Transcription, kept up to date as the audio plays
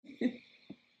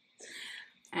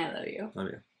I love you. Love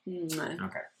you. Mwah.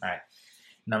 Okay, all right.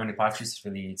 Nomine Patris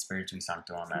Filii Spiritui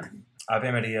Sancto. Amen.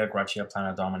 Ave Maria, gratia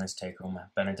plena Dominus tecum,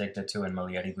 benedicta tu in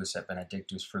mulieribus et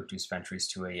benedictus fructus ventris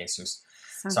tuae, Iesus.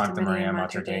 Sancta Maria,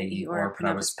 Mater Dei, ora pro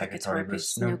nobis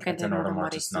peccatoribus, nunc et in hora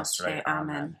mortis nostrae.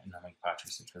 Amen. In nomine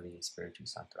Patris Filii Spiritui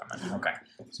Sancto. Amen. Okay,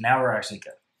 so now we're actually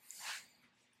good.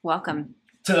 Welcome.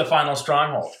 To the final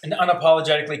stronghold, an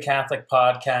unapologetically Catholic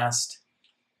podcast.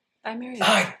 By married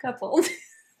Hi. couple.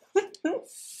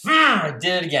 I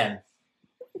did it again.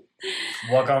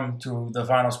 Welcome to the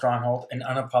final stronghold, an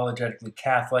unapologetically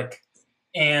Catholic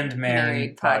and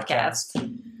married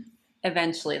podcast.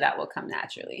 Eventually that will come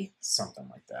naturally. Something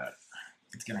like that.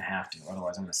 It's going to have to.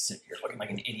 Otherwise, I'm going to sit here looking like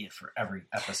an idiot for every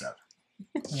episode.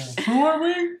 Who are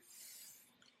we?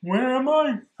 Where am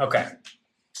I? Okay.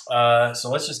 So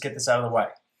let's just get this out of the way.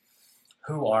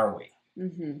 Who are we?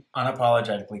 Mm-hmm.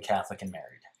 Unapologetically Catholic and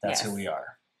married. That's Yes. who we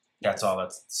are. That's all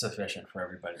that's sufficient for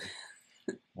everybody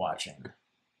watching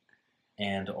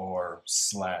and or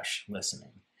 /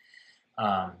 listening.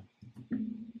 Well,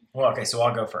 okay, so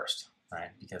I'll go first, right?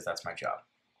 Because that's my job.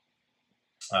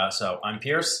 So I'm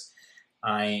Pierce.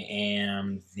 I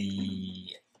am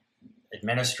the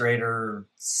administrator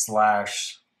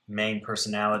 / main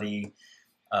personality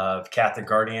of Catholic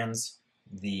Guardians,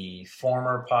 the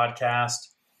former podcast,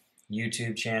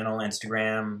 YouTube channel,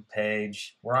 Instagram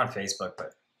page. We're on Facebook,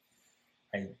 but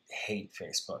I hate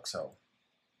Facebook, so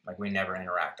like we never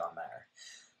interact on there.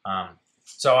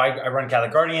 So I run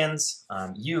Catholic Guardians.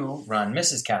 You run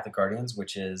Mrs. Catholic Guardians,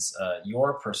 which is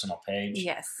your personal page.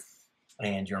 Yes.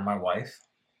 And you're my wife,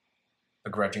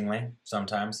 begrudgingly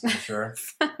sometimes, I'm sure.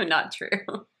 Not true.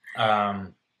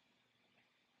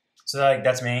 So like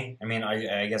that's me. I mean,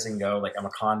 I guess I can go like I'm a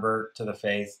convert to the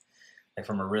faith, like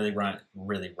from a really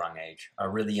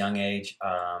young age.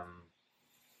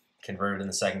 Converted in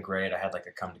the 2nd grade. I had like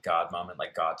a come to God moment,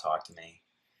 like God talked to me.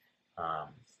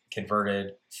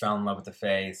 Converted, fell in love with the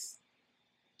faith,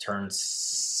 turned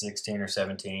 16 or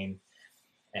 17,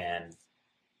 and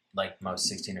like most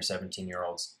 16 or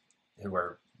 17-year-olds who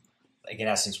are like in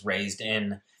essence raised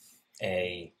in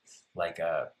a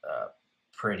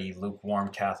pretty lukewarm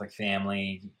Catholic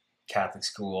family, Catholic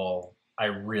school, I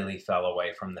really fell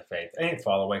away from the faith. I didn't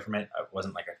fall away from it. It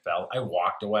wasn't like I fell. I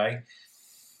walked away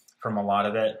from a lot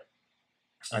of it.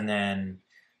 And then,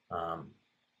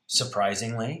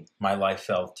 surprisingly, my life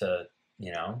fell to,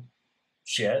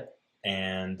 shit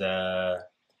and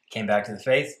came back to the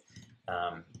faith.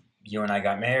 You and I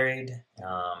got married,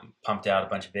 pumped out a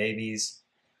bunch of babies.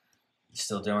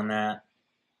 Still doing that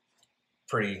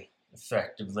pretty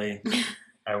effectively,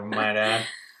 I might add.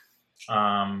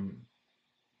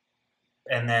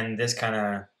 And then this kind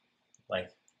of like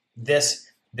this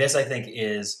I think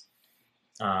is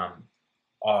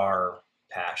our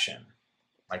passion,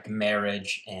 like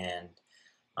marriage and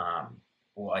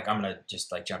like I'm gonna just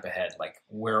like jump ahead. Like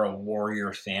we're a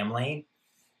warrior family,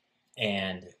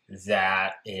 and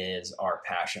that is our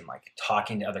passion. Like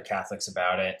talking to other Catholics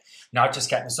about it, not just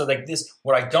Catholic. So like this,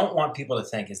 what I don't want people to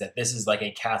think is that this is like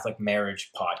a Catholic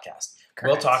marriage podcast.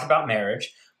 Correct. We'll talk about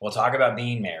marriage. We'll talk about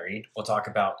being married. We'll talk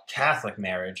about Catholic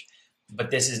marriage,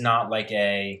 but this is not like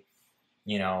a,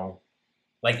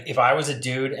 like if I was a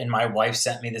dude and my wife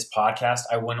sent me this podcast,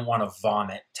 I wouldn't want to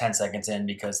vomit 10 seconds in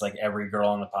because like every girl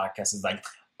on the podcast is like,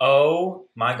 oh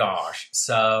my gosh.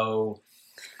 So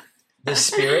the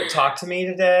Spirit talked to me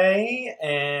today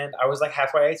and I was like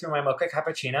halfway through my mocha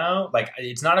cappuccino. Like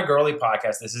it's not a girly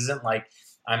podcast. This isn't like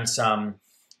I'm some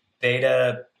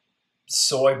beta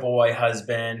soy boy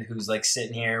husband who's like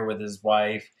sitting here with his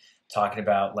wife talking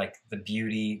about like the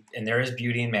beauty, and there is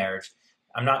beauty in marriage.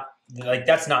 I'm not like,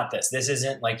 that's not this. This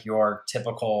isn't like your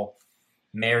typical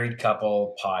married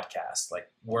couple podcast.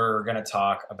 Like we're going to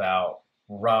talk about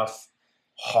rough,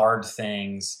 hard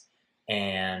things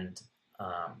and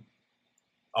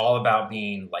all about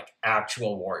being like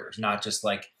actual warriors, not just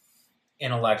like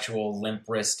intellectual,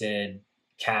 limp-wristed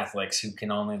Catholics who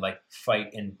can only like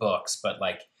fight in books, but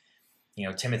like,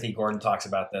 Timothy Gordon talks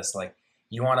about this, like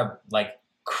you want to like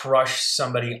crush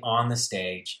somebody on the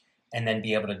stage and then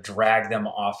be able to drag them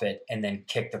off it and then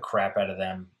kick the crap out of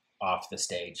them off the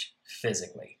stage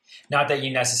physically. Not that you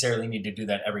necessarily need to do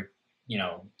that every,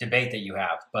 debate that you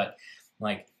have, but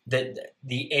like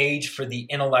the age for the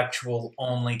intellectual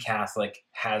only Catholic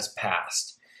has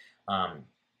passed.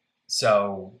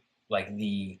 So like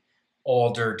the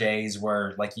older days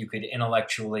where like you could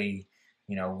intellectually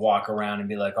walk around and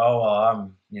be like, oh,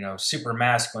 well, I'm, super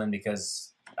masculine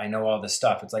because I know all this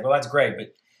stuff. It's like, well, that's great,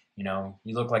 but, you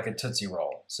look like a Tootsie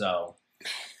Roll. So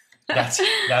that's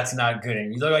not good.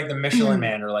 And you look like the Michelin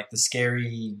Man or like the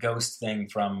scary ghost thing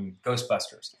from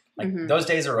Ghostbusters. Like Mhm. those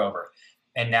days are over.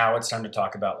 And now it's time to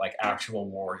talk about like actual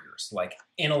warriors, like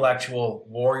intellectual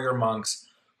warrior monks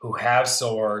who have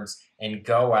swords and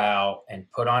go out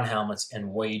and put on helmets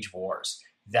and wage wars.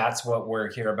 That's what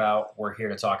we're here about. We're here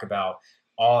to talk about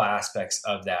all aspects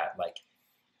of that, like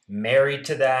married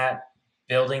to that,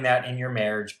 building that in your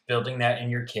marriage, building that in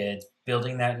your kids,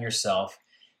 building that in yourself,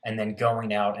 and then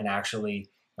going out and actually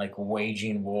like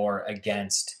waging war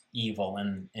against evil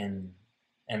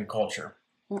and culture.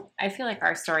 I feel like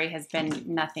our story has been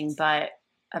nothing but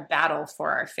a battle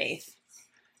for our faith.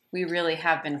 We really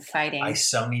have been fighting. I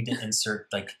so need to insert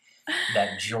like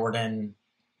that Jordan,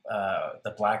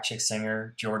 the black chick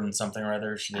singer, Jordan something or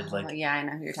other. She did like, yeah, I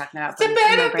know who you're talking about. "The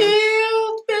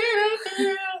battlefield,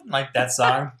 battlefield," like that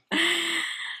song.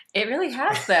 It really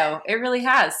has, though. It really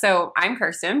has. So I'm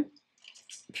Kirsten,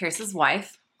 Pierce's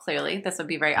wife. Clearly, this would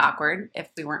be very awkward if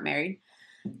we weren't married.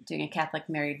 Doing a Catholic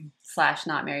married /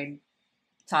 not married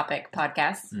topic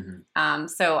podcast. Mm-hmm.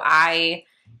 So I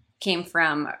came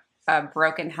from a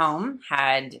broken home,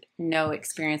 had no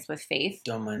experience with faith.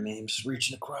 Don't mind me. I'm just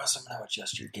reaching across. I'm going to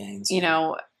adjust your gains. You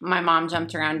know, my mom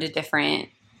jumped around to different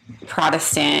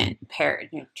Protestant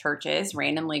churches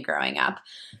randomly growing up.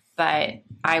 But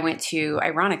I went to,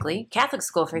 ironically, Catholic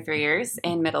school for 3 years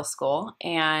in middle school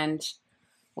and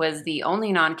was the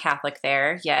only non-Catholic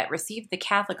there, yet received the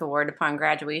Catholic award upon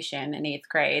graduation in 8th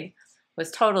grade. Was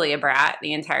totally a brat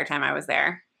the entire time I was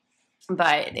there.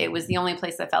 But it was the only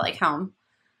place that felt like home.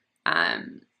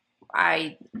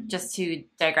 Just to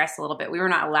digress a little bit, we were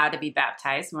not allowed to be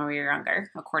baptized when we were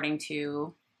younger, according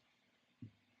to,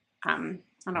 I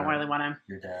don't really want to.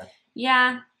 Your dad.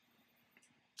 Yeah.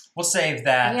 We'll save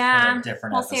that for a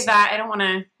different episode. Save that. I don't want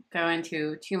to go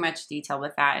into too much detail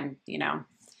with that and,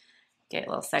 get a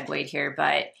little segued here.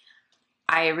 But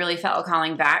I really felt a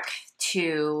calling back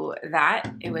to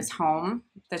that. It was home.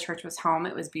 The church was home.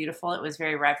 It was beautiful. It was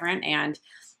very reverent. And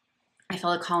I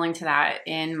felt a calling to that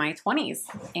in my 20s.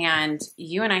 And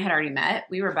you and I had already met.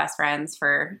 We were best friends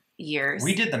for years.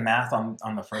 We did the math on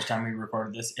the first time we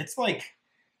recorded this. It's like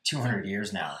 200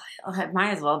 years now. It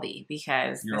might as well be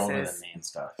because you're this older is than me and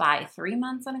stuff. by 3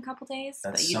 months and a couple days.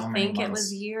 That's but you so many think it months.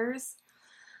 was years.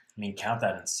 I mean, count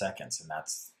that in seconds, and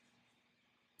that's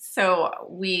So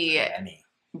we, many.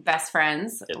 best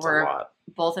friends, It's were a lot.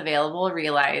 both available,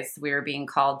 realized we were being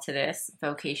called to this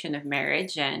vocation of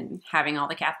marriage and having all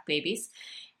the Catholic babies.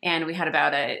 And we had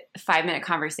about a 5-minute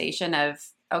conversation of,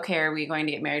 okay, are we going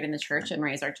to get married in the church and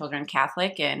raise our children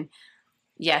Catholic? And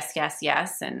yes, yes,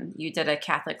 yes. And you did a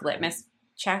Catholic litmus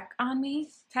test on me.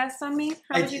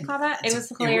 How would you call that? It was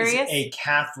hilarious. It was a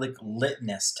Catholic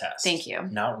litmus test. Thank you.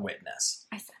 Not witness.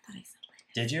 I thought I said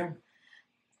litmus. Did you?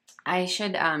 I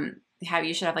should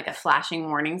you should have like a flashing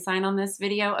warning sign on this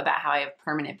video about how I have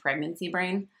permanent pregnancy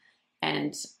brain,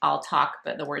 and I'll talk,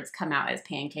 but the words come out as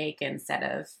pancake instead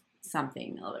of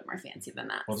something a little bit more fancy than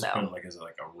that. We'll just put it like as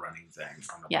like a running thing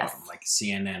on the Yes. bottom, like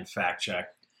CNN fact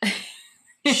check.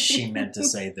 She meant to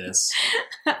say this.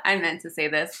 I meant to say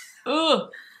this. Ooh.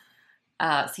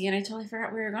 See, and I totally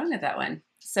forgot we were going with that one.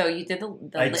 So you did the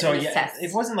litmus test.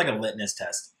 It wasn't like a litmus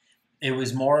test. It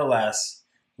was more or less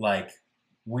like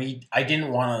I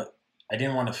didn't want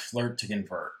to flirt to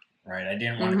convert, right? I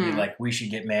didn't want to be like, we should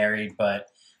get married, but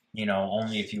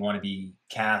only if you want to be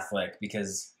Catholic,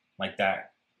 because like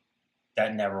that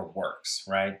never works,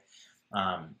 right?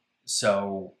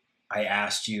 So I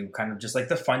asked you kind of just like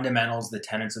the fundamentals, the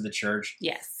tenets of the church.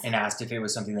 Yes. And asked if it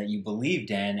was something that you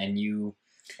believed in, and you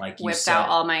whipped out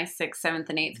all my 6th, 7th,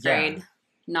 and 8th grade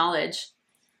knowledge,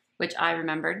 which I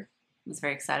remembered. Was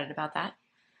very excited about that.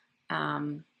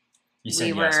 You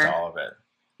said yes to all of it,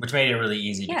 which made it really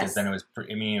easy because then it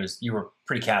was. You were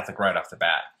pretty Catholic right off the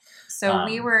bat. So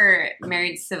we were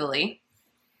married civilly,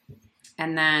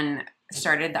 and then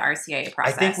started the RCIA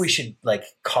process. I think we should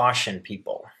caution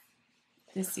people.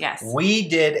 Yes. We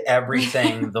did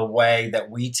everything the way that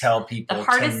we tell people the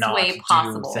hardest to not way do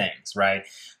possible. Things, right?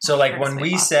 So when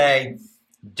we say,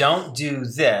 don't do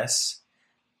this,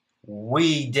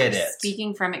 we did it.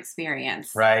 Speaking from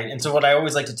experience. Right? And so what I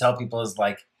always like to tell people is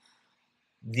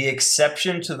the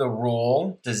exception to the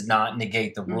rule does not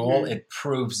negate the rule. It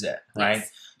proves it, right?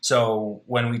 Yes. So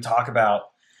when we talk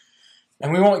about,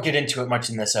 and we won't get into it much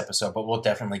in this episode, but we'll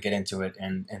definitely get into it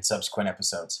in subsequent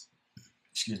episodes.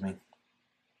 Excuse me.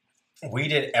 We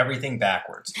did everything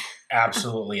backwards.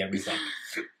 Absolutely everything.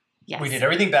 Yes. We did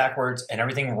everything backwards and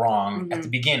everything wrong at the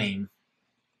beginning.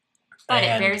 But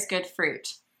it bears good fruit.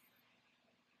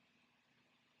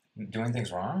 Doing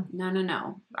things wrong?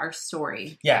 No. Our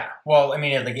story. Yeah. Well, I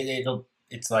mean,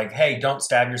 it's like, hey, don't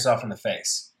stab yourself in the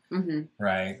face. Mm-hmm.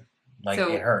 Right? Like,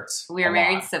 So it hurts. We were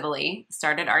married civilly,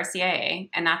 started RCIA,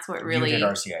 and that's what really... You did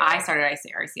RCIA. I started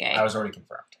RCIA. I was already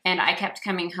confirmed. And I kept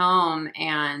coming home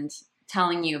and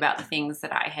telling you about the things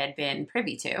that I had been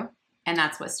privy to. And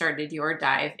that's what started your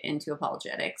dive into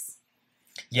apologetics.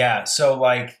 Yeah, so,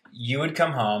 like, you would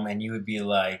come home and you would be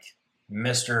like,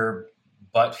 Mr.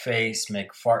 Buttface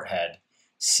McFarthead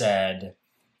said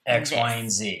X, Y,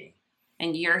 and Z.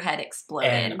 And your head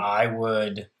exploded. And I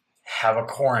would have a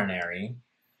coronary,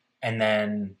 and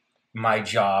then my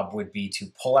job would be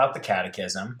to pull out the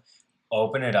catechism,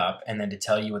 open it up, and then to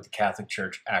tell you what the Catholic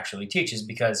Church actually teaches.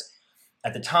 Because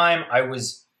at the time, I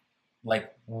was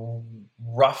like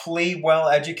roughly well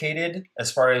educated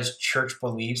as far as church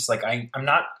beliefs. Like, I'm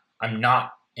not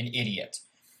an idiot,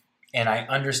 and I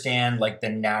understand like the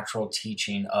natural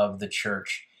teaching of the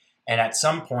church. And at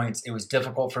some points, it was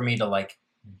difficult for me to like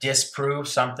disprove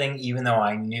something, even though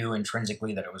I knew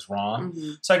intrinsically that it was wrong.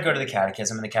 Mm-hmm. So I'd go to the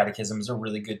catechism, and the catechism is a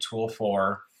really good tool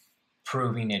for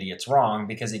proving idiots wrong,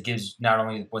 because it gives not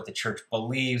only what the church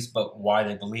believes, but why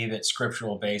they believe it,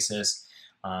 scriptural basis,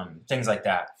 things like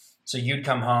that. So you'd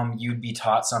come home, you'd be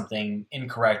taught something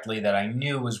incorrectly that I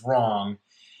knew was wrong.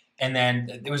 And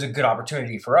then it was a good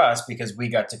opportunity for us because we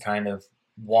got to kind of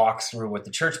walk through what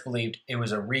the church believed. It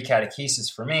was a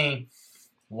recatechesis for me,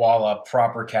 while a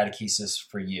proper catechesis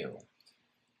for you.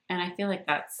 And I feel like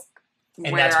that's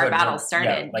where our battle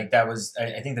started. Yeah, like that was,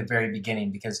 I think, the very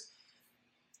beginning, because,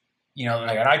 you know,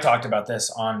 like, and I talked about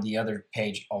this on the other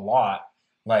page a lot,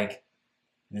 like,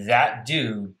 that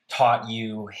dude taught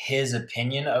you his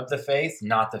opinion of the faith,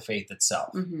 not the faith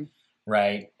itself. Mm-hmm.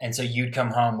 Right? And so you'd come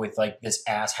home with like this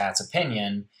asshat's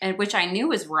opinion. And which I knew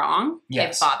was wrong.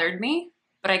 Yes. It bothered me,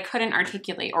 but I couldn't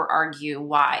articulate or argue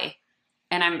why.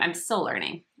 And I'm still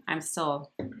learning.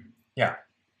 Yeah.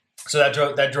 So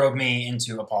that drove me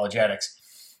into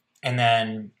apologetics. And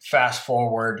then fast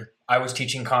forward, I was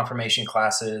teaching confirmation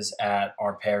classes at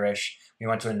our parish. We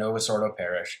went to a Novus Ordo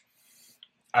parish.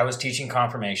 I was teaching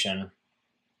confirmation.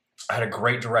 I had a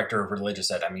great director of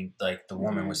religious ed. I mean, like, the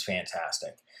woman was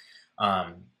fantastic.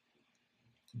 But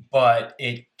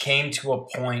it came to a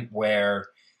point where,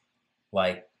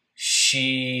 like,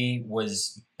 she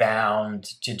was bound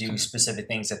to do specific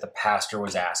things that the pastor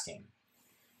was asking.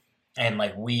 And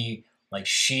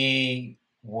she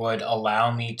would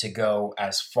allow me to go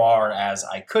as far as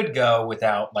I could go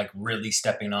without like really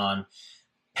stepping on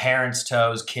parents'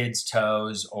 toes, kids'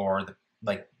 toes, or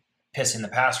like pissing the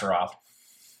pastor off.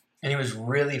 And it was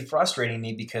really frustrating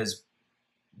me because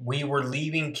we were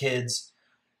leaving kids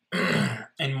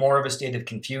in more of a state of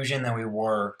confusion than we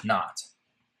were not.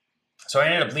 So I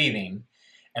ended up leaving,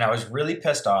 and I was really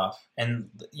pissed off. And,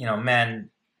 you know, men,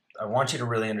 I want you to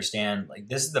really understand, like,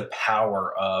 this is the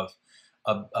power of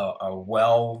a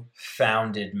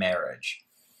well-founded marriage.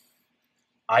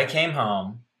 I came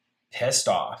home pissed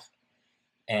off,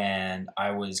 and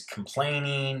I was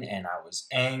complaining, and I was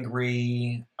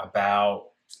angry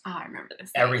about I remember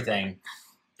this everything.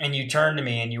 And you turned to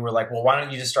me and you were like, well, why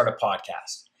don't you just start a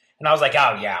podcast? And I was like,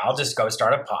 oh, yeah, I'll just go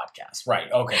start a podcast.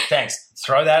 Right. Okay, thanks.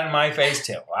 Throw that in my face,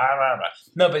 too.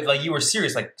 No, but, like, you were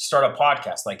serious. Like, start a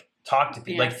podcast. Like, talk to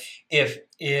people. Yes. Like,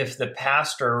 if the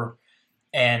pastor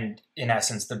and, in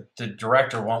essence, the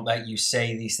director won't let you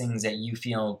say these things that you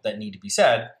feel that need to be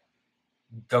said,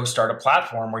 go start a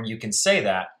platform where you can say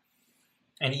that.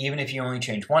 And even if you only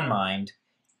change one mind,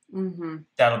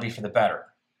 that'll be for the better.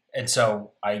 And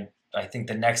so I think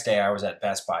the next day I was at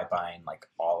Best Buy buying like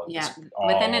all of this.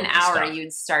 Within an hour,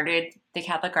 you'd started the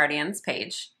Catholic Guardians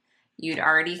page. You'd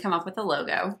already come up with a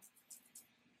logo.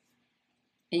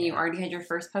 And you already had your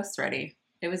first post ready.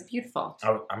 It was beautiful.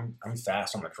 I'm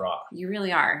fast on the draw. You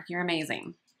really are. You're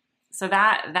amazing. So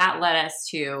that led us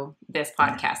to this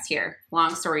podcast here.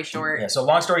 Long story short. Yeah, so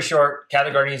long story short,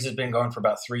 Catholic Guardians has been going for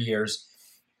about 3 years.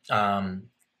 We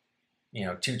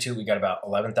got about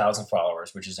 11,000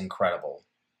 followers, which is incredible.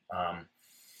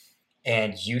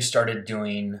 And you started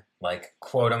doing like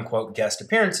quote unquote guest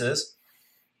appearances,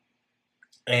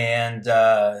 and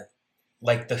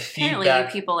like the feedback. Apparently,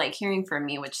 you people like hearing from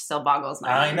me, which still boggles my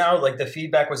mind. I know, like the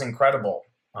feedback was incredible.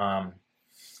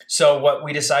 So what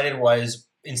we decided was,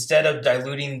 instead of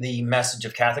diluting the message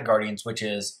of Catholic Guardians, which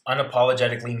is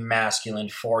unapologetically masculine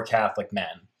for Catholic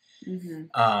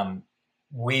men,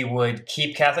 we would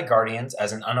keep Catholic Guardians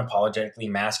as an unapologetically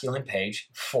masculine page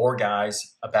for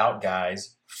guys, about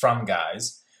guys, from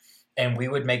guys. And we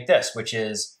would make this, which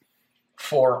is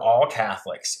for all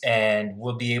Catholics. And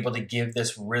we'll be able to give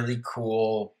this really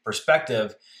cool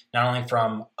perspective, not only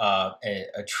from a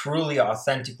truly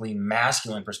authentically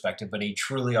masculine perspective, but a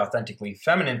truly authentically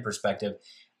feminine perspective.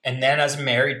 And then as a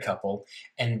married couple,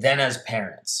 and then as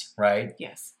parents, right?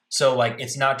 Yes. So like,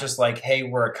 it's not just like, hey,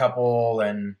 we're a couple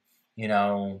and, you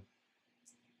know,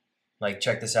 like,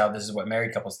 check this out. This is what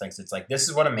married couples thinks. It's like, this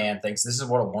is what a man thinks. This is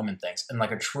what a woman thinks. And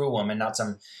like a true woman, not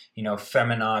some,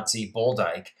 feminazi bull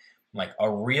dyke. Like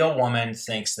a real woman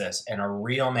thinks this and a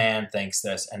real man thinks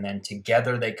this. And then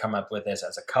together they come up with this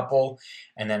as a couple.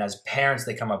 And then as parents,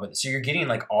 they come up with it. So you're getting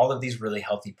like all of these really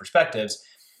healthy perspectives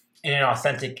in an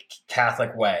authentic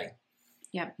Catholic way.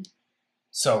 Yep.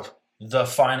 So the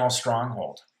final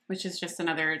stronghold. Which is just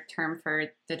another term for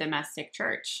the domestic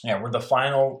church. Yeah, we're the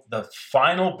final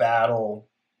battle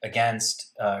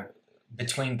against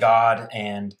between God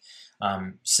and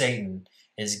Satan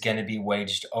is going to be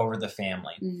waged over the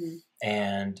family,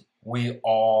 and we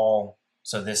all.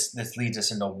 So this leads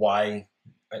us into why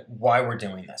we're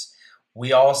doing this.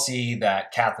 We all see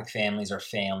that Catholic families are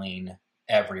failing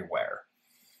everywhere,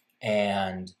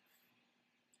 and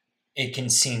it can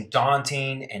seem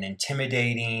daunting and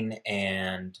intimidating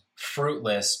and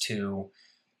fruitless to,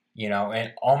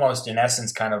 and almost in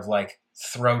essence kind of like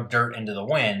throw dirt into the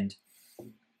wind.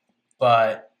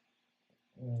 But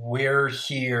we're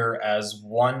here as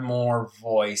one more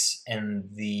voice in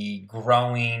the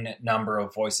growing number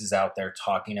of voices out there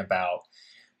talking about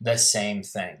the same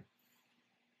thing.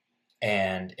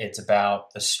 And it's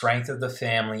about the strength of the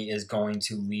family is going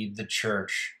to lead the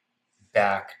church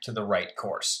back to the right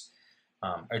course.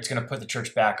 It's going to put the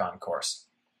church back on course.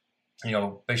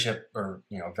 Bishop or,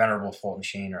 Venerable Fulton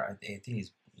Sheen, or I think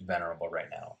he's venerable right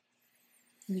now.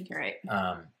 I think you're right.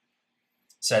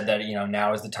 Said that,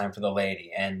 now is the time for the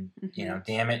laity. And,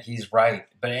 damn it, he's right.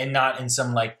 But and not in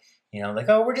some like,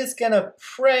 oh, we're just going to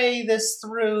pray this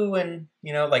through and,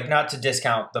 like not to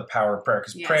discount the power of prayer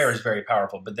because prayer is very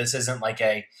powerful. But this isn't like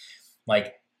a,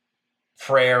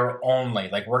 prayer only.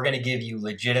 Like we're going to give you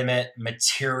legitimate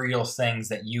material things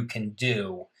that you can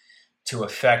do to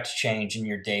affect change in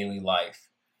your daily life.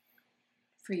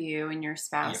 For you and your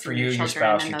spouse, for you, your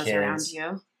spouse, your those kids, around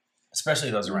you,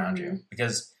 especially those around you,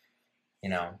 because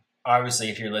obviously,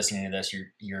 if you're listening to this,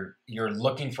 you're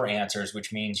looking for answers,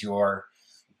 which means you're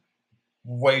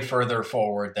way further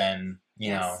forward than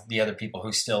the other people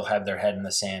who still have their head in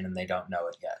the sand and they don't know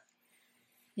it yet.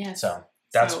 Yes. So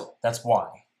that's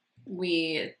why.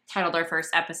 We titled our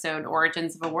first episode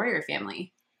Origins of a Warrior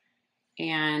Family.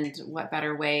 And what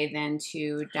better way than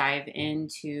to dive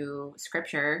into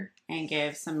scripture and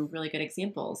give some really good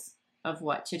examples of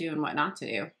what to do and what not to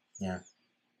do. Yeah.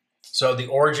 So the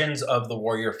origins of the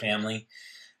warrior family,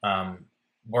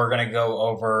 we're going to go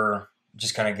over,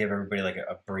 just kind of give everybody like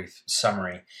a brief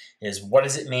summary, is what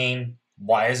does it mean?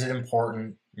 Why is it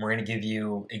important? We're going to give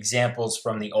you examples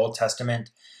from the Old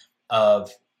Testament of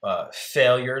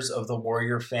failures of the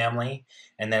warrior family.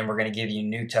 And then we're going to give you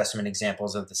New Testament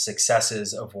examples of the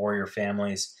successes of warrior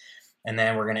families. And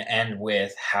then we're going to end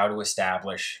with how to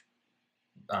establish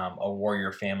a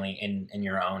warrior family in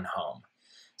your own home.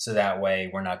 So that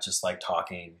way we're not just like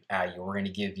talking at you. We're going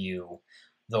to give you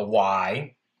the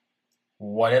why,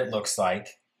 what it looks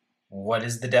like, what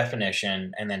is the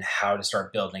definition, and then how to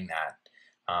start building that.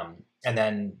 And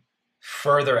then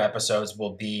further episodes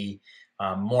will be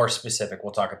more specific.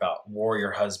 We'll talk about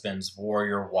warrior husbands,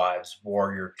 warrior wives,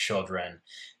 warrior children,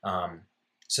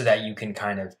 so that you can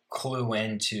kind of clue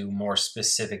into more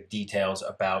specific details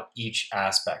about each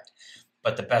aspect.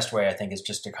 But the best way, I think, is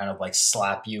just to kind of like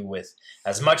slap you with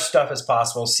as much stuff as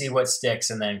possible, see what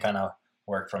sticks, and then kind of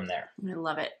work from there. I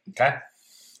love it. Okay?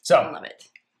 So, I love it.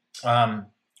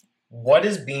 What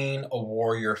does being a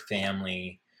warrior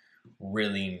family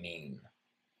really mean?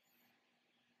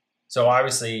 So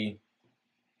obviously,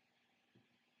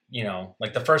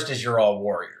 like the first is you're all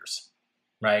warriors,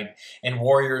 right? And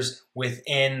warriors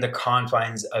within the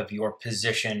confines of your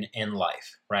position in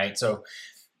life, right? So,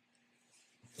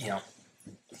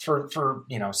 for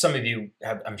some of you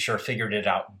have, I'm sure, figured it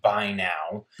out by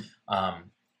now.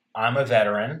 I'm a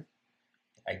veteran.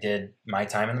 I did my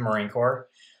time in the Marine Corps.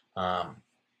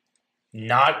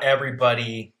 Not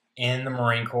everybody in the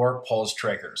Marine Corps pulls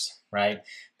triggers, right?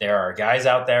 There are guys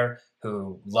out there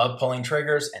who love pulling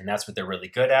triggers, and that's what they're really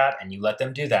good at, and you let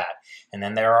them do that. And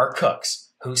then there are cooks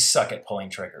who suck at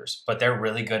pulling triggers, but they're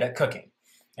really good at cooking.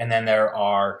 And then there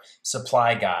are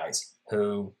supply guys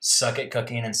who suck at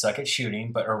cooking and suck at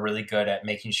shooting, but are really good at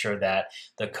making sure that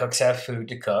the cooks have food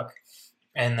to cook.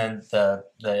 And then the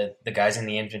guys in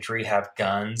the infantry have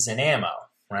guns and ammo,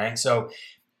 right? So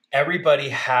everybody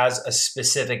has a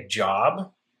specific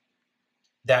job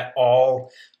that all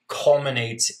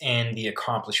culminates in the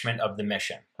accomplishment of the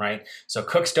mission, right? So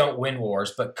cooks don't win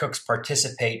wars, but cooks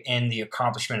participate in the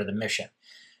accomplishment of the mission.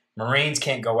 Marines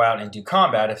can't go out and do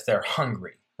combat if they're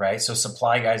hungry, right? So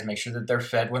supply guys make sure that they're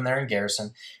fed when they're in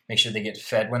garrison, make sure they get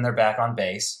fed when they're back on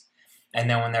base. And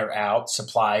then when they're out,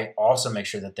 supply also make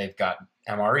sure that they've got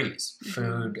MREs,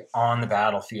 food on the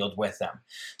battlefield with them.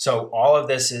 So all of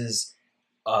this is,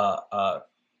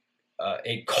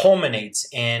 it culminates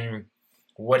in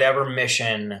whatever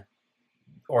mission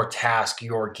or task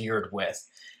you're geared with.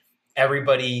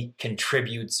 Everybody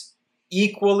contributes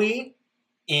equally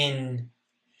in,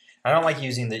 I don't like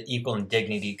using the equal in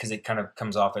dignity because it kind of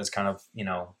comes off as kind of,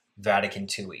 Vatican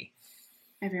II-y.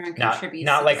 Everyone contributes.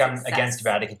 Not like I'm against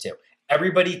Vatican II.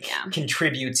 Everybody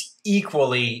contributes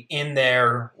equally in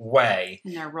their way,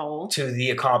 in their role, to the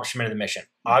accomplishment of the mission.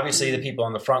 Obviously, the people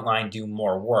on the front line do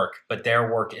more work, but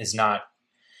their work is not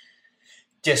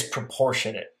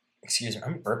disproportionate. Excuse me,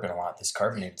 I'm burping a lot. This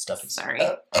carbonated stuff is... Sorry.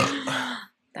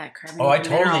 That carbonated I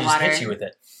totally just water. hit you with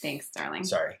it. Thanks, darling.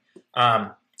 Sorry.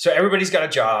 So everybody's got a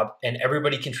job, and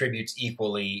everybody contributes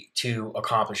equally to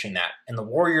accomplishing that. And the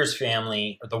warrior's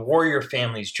family, or the warrior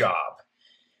family's job,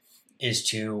 is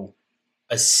to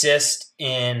assist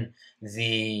in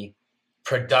the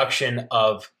production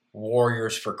of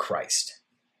warriors for Christ,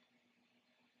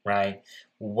 right?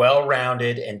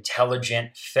 Well-rounded,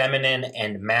 intelligent, feminine,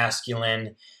 and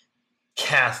masculine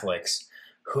Catholics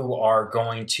who are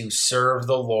going to serve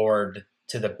the Lord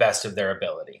to the best of their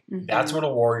ability. That's what a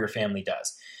warrior family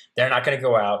does. They're not going to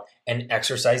go out and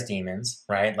exorcise demons,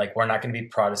 right? Like, we're not going to be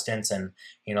Protestants and,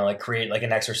 create like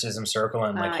an exorcism circle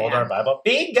and hold our Bible.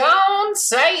 Be gone,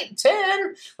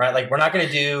 Satan! Right? Like, we're not going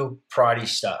to do proddy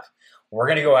stuff. We're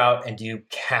going to go out and do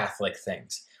Catholic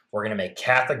things. We're going to make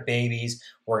Catholic babies.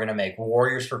 We're going to make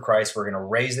warriors for Christ. We're going to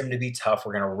raise them to be tough.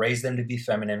 We're going to raise them to be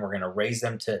feminine. We're going to raise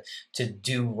them to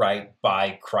do right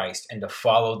by Christ and to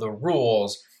follow the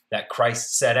rules that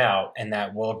Christ set out and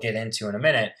that we'll get into in a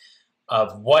minute,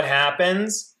 of what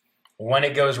happens when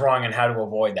it goes wrong and how to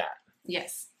avoid that.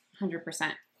 Yes,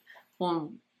 100%.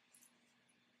 Well,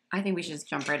 I think we should just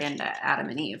jump right into Adam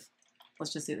and Eve.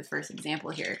 Let's just do the first example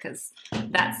here, because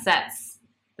that sets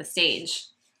the stage.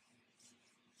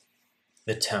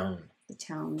 The tone. The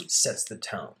tone. Sets the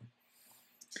tone.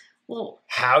 Well,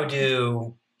 how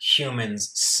do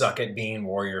humans suck at being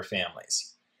warrior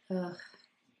families?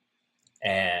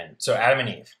 And so Adam and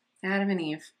Eve. Adam and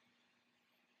Eve.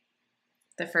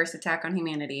 The first attack on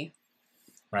humanity,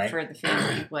 right, for the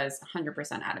family was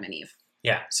 100% Adam and Eve.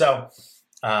 Yeah. So,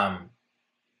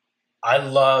 I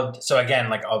loved. So again,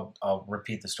 like I'll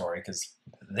repeat the story because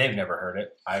they've never heard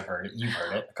it. I've heard it. You've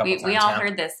heard it a couple times. We all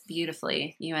heard this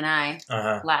beautifully, you and I,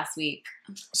 last week.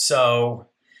 So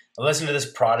I listened to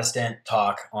this Protestant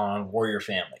talk on warrior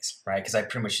families, right? Because I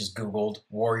pretty much just Googled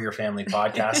warrior family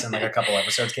podcast and like a couple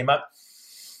episodes came up.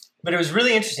 But it was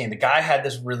really interesting. The guy had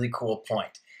this really cool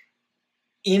point.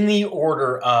 In the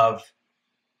order of,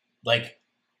 like,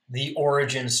 the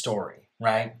origin story,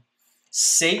 right?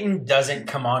 Satan doesn't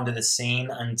come onto the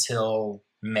scene until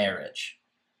marriage.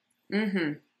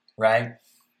 Right?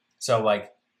 So,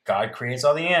 like, God creates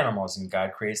all the animals, and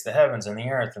God creates the heavens and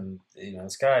the earth and, the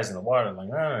skies and the water.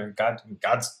 Like,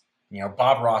 God's,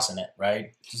 Bob Ross in it,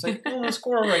 right? Just like, a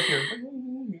squirrel right here.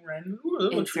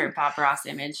 Insert Bob Ross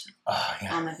image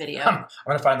on the video. I'm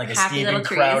going to find like a Happy Steven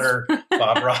Crowder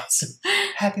Bob Ross.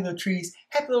 Happy little trees,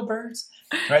 happy little birds.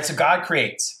 Right? So God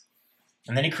creates.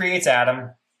 And then he creates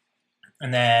Adam.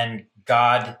 And then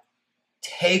God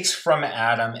takes from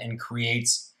Adam and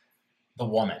creates the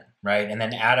woman. Right? And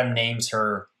then Adam names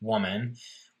her woman,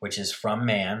 which is from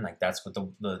man. Like, that's what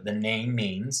the name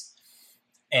means.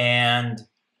 And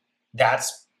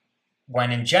that's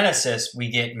when in Genesis we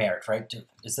get married, right? Dude,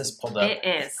 is this pulled up? It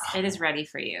is. It is ready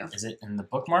for you. Is it in the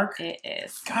bookmark? It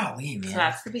is. Golly, man. So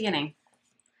that's the beginning.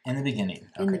 In the beginning.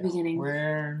 Okay. In the beginning.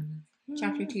 Where?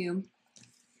 Chapter 2.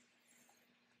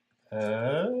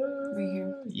 Right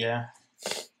here. Yeah.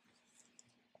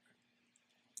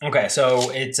 Okay,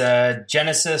 so it's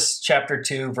Genesis chapter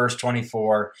 2, verse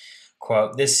 24.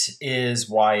 Quote, "This is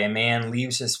why a man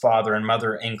leaves his father and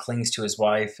mother and clings to his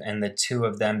wife, and the two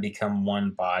of them become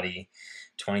one body."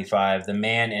 25, "The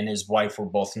man and his wife were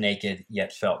both naked,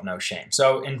 yet felt no shame."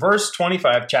 So in verse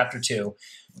 25, chapter 2,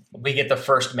 we get the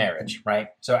first marriage, right?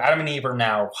 So Adam and Eve are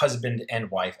now husband and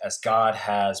wife as God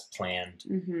has planned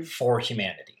for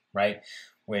humanity, right?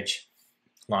 Which,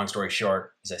 long story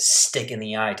short, is a stick in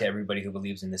the eye to everybody who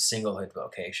believes in the singlehood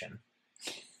vocation.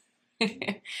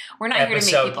 We're not here to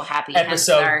make people happy.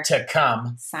 Episode to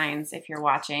come. Signs, if you're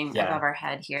watching above our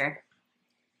head here.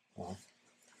 Well,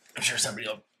 I'm sure somebody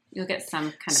will. You'll get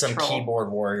some kind some of troll.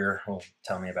 Keyboard warrior will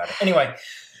tell me about it. Anyway,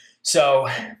 so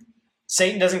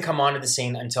Satan doesn't come onto the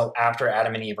scene until after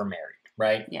Adam and Eve are married,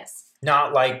 right? Yes.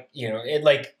 Not like,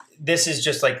 this is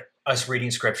just like us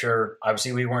reading scripture.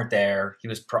 Obviously, we weren't there. He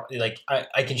was probably like,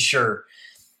 I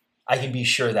can be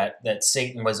sure that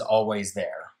Satan was always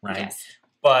there, right? Yes.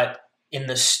 But in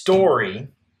the story,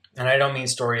 and I don't mean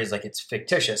story as like it's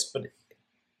fictitious, but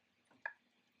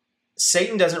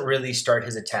Satan doesn't really start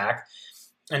his attack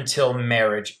until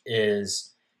marriage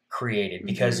is created,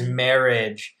 because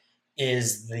marriage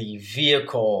is the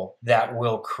vehicle that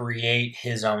will create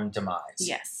his own demise.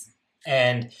 Yes.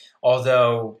 And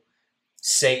although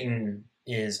Satan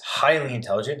is highly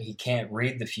intelligent, he can't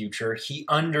read the future, he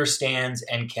understands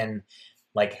and can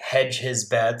like hedge his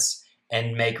bets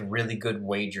and make really good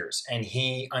wagers. And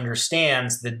he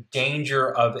understands the danger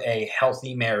of a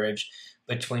healthy marriage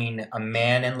between a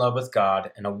man in love with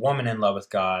God and a woman in love with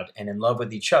God and in love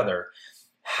with each other,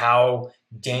 how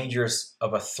dangerous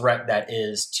of a threat that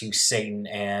is to Satan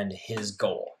and his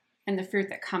goal. And the fruit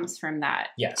that comes from that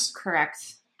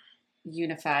correct,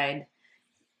 unified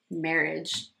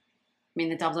marriage. I mean,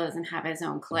 the devil doesn't have his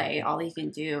own clay. All he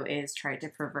can do is try to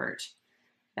pervert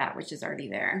that which is already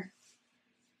there.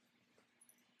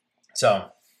 So,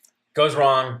 goes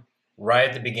wrong right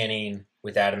at the beginning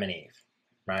with Adam and Eve,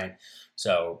 right?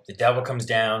 So, the devil comes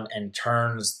down and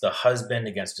turns the husband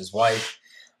against his wife.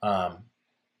 I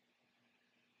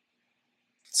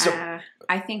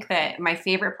think that my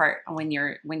favorite part when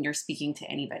you're speaking to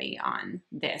anybody on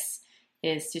this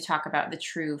is to talk about the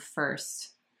true first.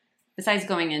 Besides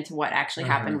going into what actually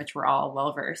happened, which we're all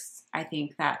well versed, I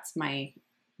think that's the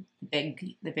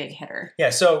big hitter. Yeah.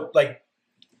 So like,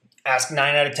 ask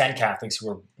 9 out of 10 Catholics who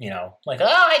are like, oh,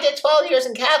 I did 12 years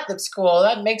in Catholic school.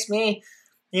 That makes me,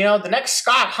 the next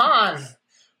Scott Hahn.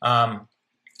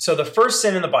 So the first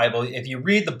sin in the Bible, if you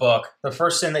read the book, the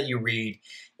first sin that you read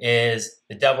is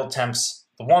the devil tempts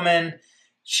the woman.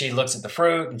 She looks at the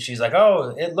fruit and she's like,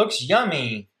 oh, it looks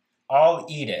yummy. I'll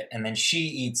eat it. And then she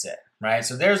eats it, right?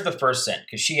 So there's the first sin,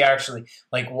 because she actually,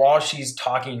 like, while she's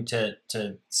talking to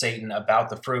Satan about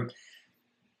the fruit,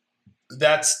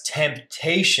 that's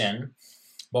temptation.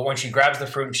 But when she grabs the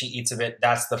fruit and she eats of it,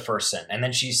 that's the first sin. And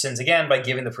then she sins again by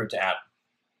giving the fruit to Adam.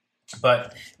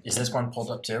 But is this one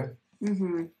pulled up too?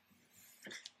 Mm-hmm.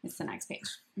 It's the next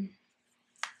page.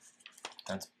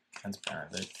 That's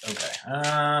Benedict. Okay.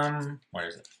 Where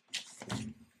is it?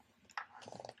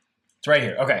 It's right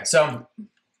here. Okay. So,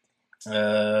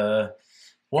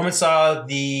 woman saw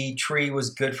the tree was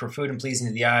good for food and pleasing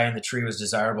to the eye, and the tree was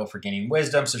desirable for gaining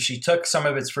wisdom. So she took some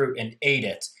of its fruit and ate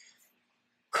it.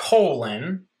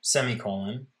 Semicolon,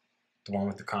 the one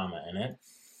with the comma in it.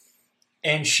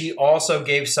 And she also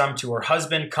gave some to her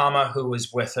husband, who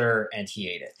was with her, and he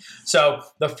ate it. So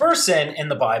the first sin in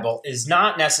the Bible is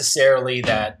not necessarily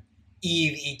that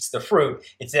Eve eats the fruit.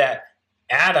 It's that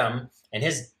Adam and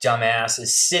his dumbass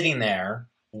is sitting there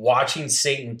watching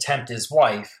Satan tempt his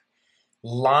wife,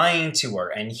 lying to her.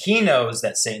 And he knows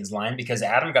that Satan's lying because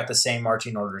Adam got the same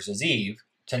marching orders as Eve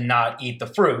to not eat the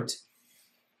fruit.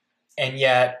 And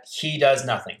yet he does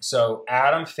nothing. So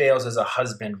Adam fails as a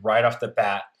husband right off the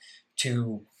bat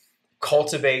to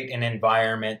cultivate an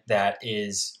environment that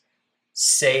is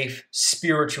safe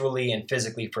spiritually and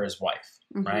physically for his wife,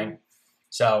 right?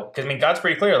 So, because God's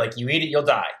pretty clear, like, you eat it, you'll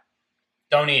die.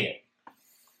 Don't eat it.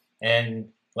 And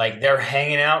like, they're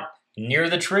hanging out near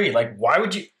the tree. Like, why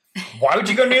would you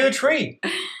go near the tree?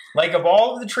 Like, of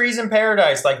all of the trees in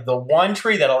paradise, like the one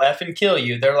tree that'll effing kill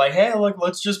you, they're like, hey, look,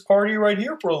 let's just party right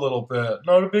here for a little bit.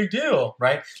 Not a big deal,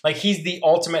 right? Like, he's the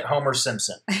ultimate Homer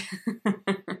Simpson,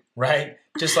 right?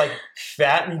 Just like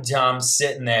fat and dumb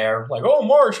sitting there, like, oh,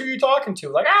 Marge, who are you talking to?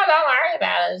 Like, oh, don't worry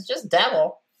about it. It's just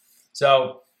devil.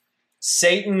 So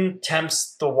Satan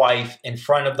tempts the wife in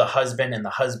front of the husband, and the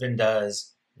husband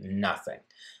does nothing.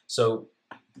 So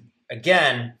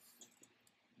again,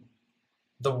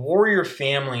 the warrior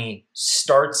family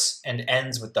starts and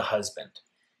ends with the husband,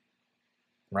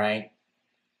 right?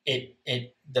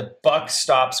 The buck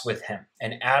stops with him,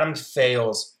 and Adam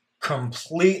fails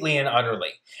completely and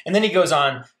utterly. And then he goes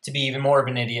on to be even more of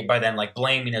an idiot by then, like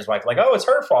blaming his wife, like, oh, it's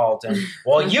her fault. And,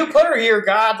 well, you put her here,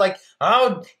 God. Like,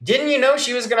 oh, didn't you know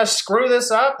she was going to screw this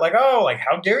up? Like, oh, like,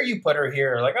 how dare you put her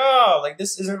here? Like, oh, like,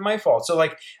 this isn't my fault. So,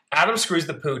 like, Adam screws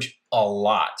the pooch a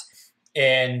lot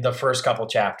in the first couple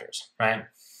chapters, right?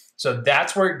 So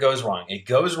that's where it goes wrong. It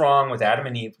goes wrong with Adam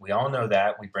and Eve. We all know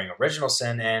that. We bring original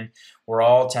sin in. We're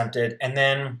all tempted. And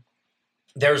then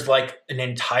there's like an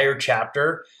entire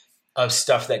chapter of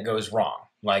stuff that goes wrong.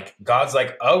 Like, God's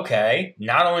like, okay,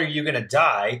 not only are you going to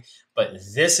die, but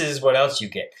this is what else you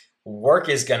get. Work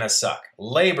is going to suck.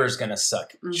 Labor is going to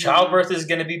suck. Childbirth is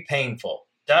going to be painful.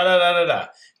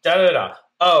 Da-da-da-da-da.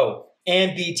 Oh,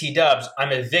 and BT dubs,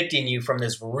 I'm evicting you from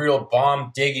this real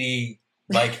bomb diggity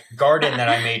like garden that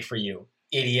I made for you.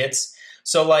 idiots.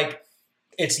 So like,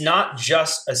 it's not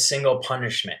just a single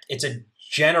punishment. It's a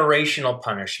generational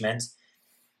punishment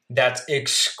that's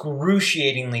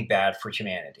excruciatingly bad for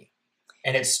humanity.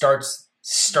 And it starts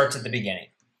at the beginning.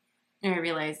 And I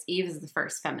realized Eve is the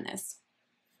first feminist.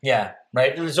 Yeah,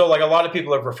 right? And so like a lot of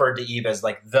people have referred to Eve as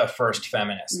like the first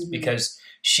feminist because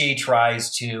she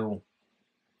tries to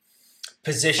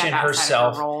position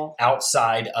herself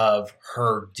outside of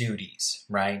her duties,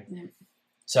 right? Yeah.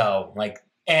 So like,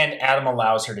 and Adam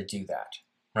allows her to do that,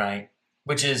 right?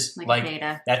 Which is like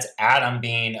that's Adam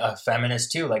being a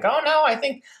feminist too. Like, oh no, I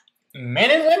think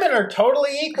men and women are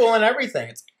totally equal in everything.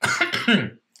 It's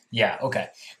yeah, okay,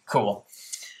 cool.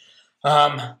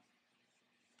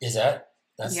 Is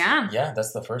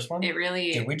that's the first one? It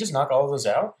really did we just knock all of those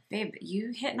out? Babe,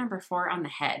 you hit number 4 on the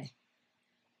head.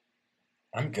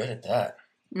 I'm good at that.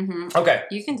 Mm-hmm. Okay.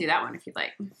 You can do that one if you'd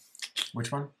like.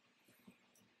 Which one?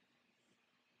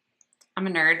 I'm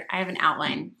a nerd. I have an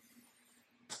outline.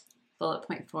 Bullet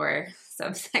point 4,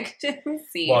 subsection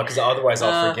C. Well, because otherwise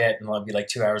I'll forget, and I'll be like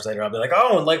 2 hours later, I'll be like,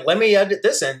 oh, like let me edit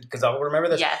this in because I'll remember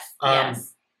this.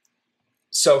 Yes.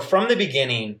 So from the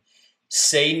beginning,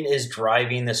 Satan is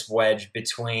driving this wedge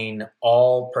between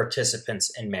all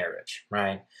participants in marriage,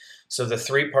 right? So the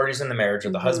 3 parties in the marriage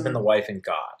are the husband, the wife, and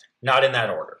God. Not in that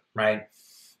order, right?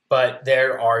 But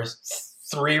there are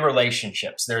 3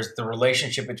 relationships. There's the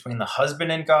relationship between the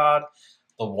husband and God,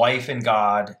 the wife and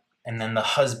God, and then the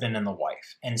husband and the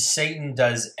wife. And Satan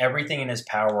does everything in his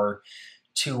power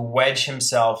to wedge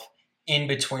himself in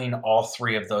between all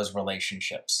 3 of those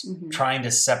relationships, trying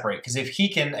to separate. Because if he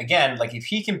can, again, like if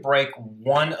he can break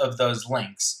one of those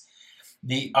links,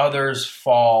 the others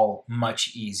fall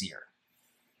much easier,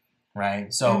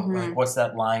 right? So like, what's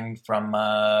that line from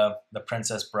The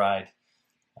Princess Bride?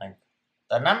 Like,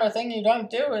 the number thing you don't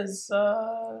do is...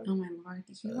 oh my Lord,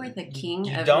 you are the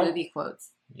king of movie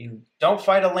quotes. You don't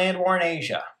fight a land war in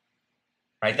Asia,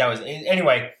 right? That was...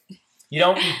 Anyway,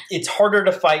 it's harder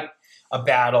to fight a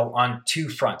battle on 2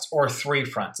 fronts or 3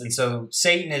 fronts. And so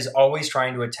Satan is always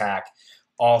trying to attack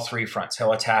all 3 fronts.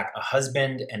 He'll attack a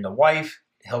husband and a wife.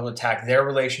 He'll attack their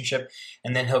relationship.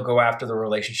 And then he'll go after the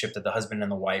relationship that the husband and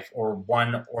the wife, or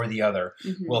one or the other,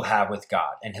 will have with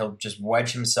God. And he'll just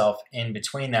wedge himself in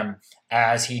between them,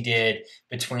 as he did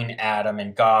between Adam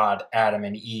and God, Adam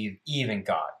and Eve, Eve and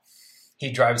God.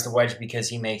 He drives the wedge because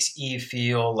he makes Eve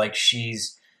feel like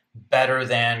she's better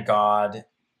than God,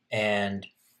 and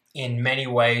in many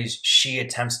ways, she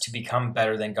attempts to become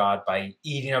better than God by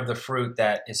eating of the fruit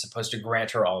that is supposed to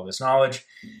grant her all of this knowledge.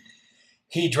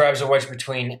 He drives a wedge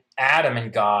between Adam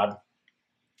and God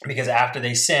because after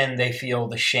they sin, they feel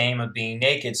the shame of being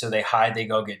naked, so they hide, they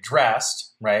go get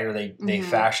dressed, right? Or they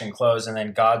fashion clothes, and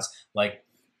then God's like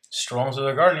strolling through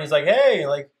the garden. He's like, hey,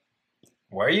 like,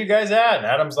 where are you guys at? And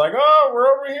Adam's like, oh, we're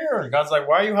over here. And God's like,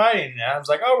 why are you hiding? And Adam's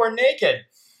like, oh, we're naked.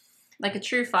 Like a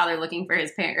true father looking for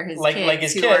his parent or his like kids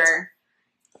his who kids are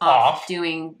off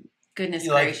doing goodness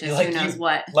gracious, who knows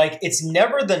what. Like, it's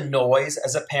never the noise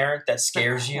as a parent that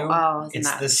scares you. Oh,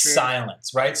 it's the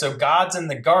silence, right? So God's in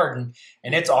the garden,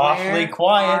 and it's awfully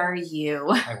quiet. Where are you?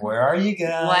 Like, where are you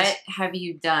guys? What have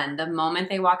you done? The moment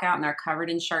they walk out and they're covered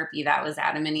in Sharpie, that was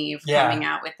Adam and Eve coming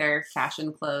out with their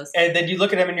fashion clothes. And then you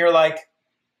look at him and you're like,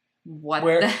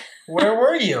 where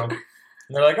were you?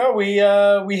 And they're like, oh,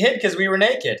 we hid because we were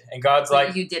naked. And God's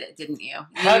like... You did it, didn't you?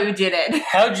 You did it.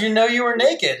 How'd you know you were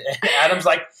naked? And Adam's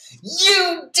like,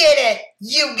 you did it!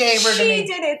 You gave her to me. She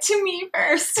did it to me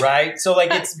first. Right? So like,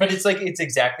 it's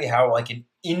exactly how like an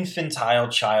infantile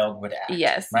child would act.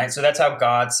 Yes. Right? So that's how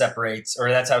God separates, or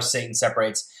that's how Satan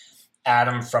separates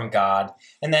Adam from God.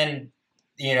 And then...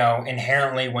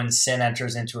 inherently when sin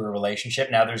enters into a relationship,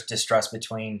 now there's distrust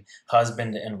between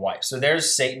husband and wife. So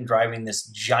there's Satan driving this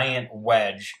giant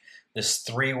wedge, this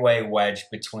 3-way wedge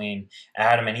between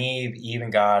Adam and Eve, Eve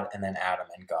and God, and then Adam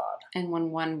and God. And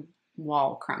when one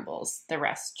wall crumbles, the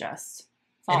rest just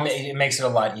falls. It makes it a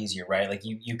lot easier, right? Like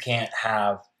you can't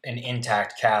have an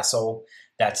intact castle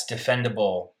that's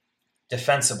defensible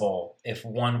if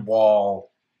one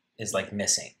wall is like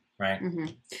missing. Right. Mm-hmm.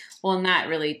 Well, and that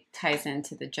really ties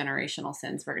into the generational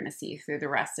sins we're going to see through the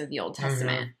rest of the Old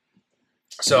Testament.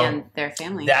 So and their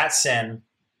family. That sin,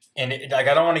 and I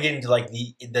don't want to get into like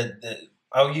the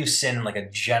I'll use sin in like a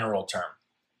general term.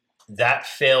 That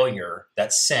failure,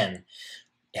 that sin,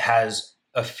 has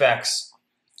effects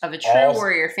of a true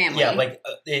warrior family. Yeah, like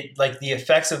the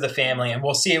effects of the family, and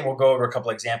we'll see it. We'll go over a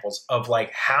couple examples of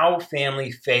like how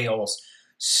family fails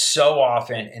so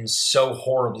often and so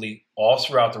horribly all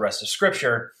throughout the rest of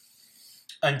Scripture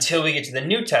until we get to the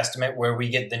New Testament, where we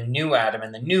get the new Adam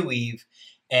and the new Eve,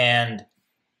 and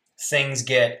things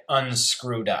get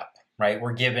unscrewed up, right?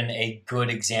 We're given a good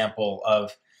example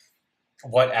of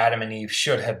what Adam and Eve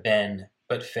should have been,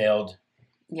 but failed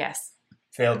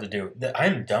to do.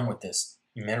 I'm done with this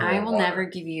mineral water. I will never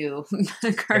give you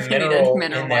carbonated mineral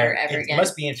mineral water ever again. It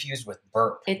must be infused with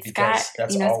burp. It's got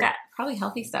probably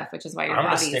healthy stuff, which is why your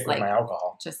body's stick with my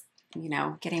alcohol. Just,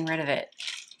 getting rid of it.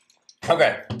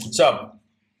 Okay, so.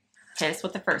 Hit us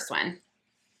with the first one.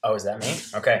 Oh, is that me?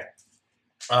 Okay.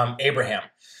 Abraham.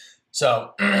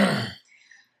 So.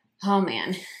 Oh,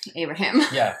 man. Abraham.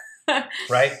 Yeah.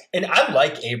 Right? And I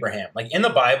like Abraham. Like, in the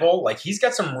Bible, like, he's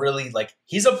got some really, like,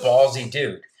 he's a ballsy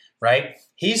dude, right?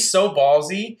 He's so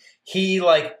ballsy. He,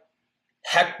 like,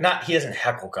 he doesn't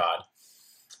heckle God.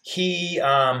 He,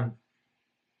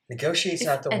 negotiates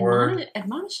not the word.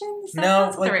 Admonitions?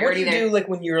 No, like, what do you do, like,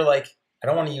 when you're, like, I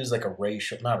don't want to use, like,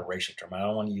 not a racial term. I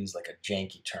don't want to use, like, a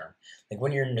janky term. Like,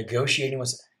 when you're negotiating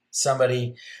with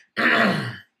somebody,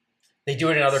 they do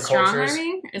it in other cultures.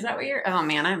 Strong-arming? Is that what you're... Oh,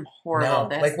 man, I'm horrible at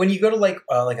this. Like, when you go to, like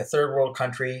a third world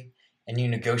country and you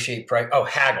negotiate price... Oh,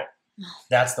 haggle.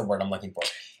 That's the word I'm looking for.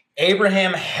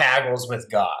 Abraham haggles with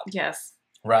God. Yes.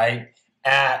 Right?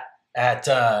 At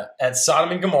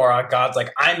Sodom and Gomorrah, God's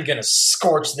like, I'm going to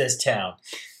scorch this town.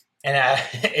 And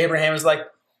Abraham is like,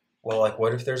 well, like,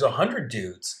 what if there's 100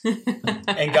 dudes?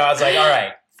 And God's like, all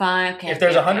right. Fine, okay. If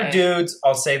there's 100 dudes,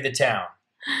 I'll save the town.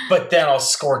 But then I'll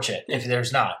scorch it if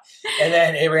there's not. And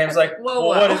then Abraham's like, whoa.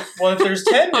 What if there's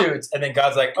 10 dudes? And then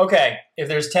God's like, okay, if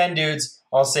there's 10 dudes,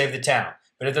 I'll save the town.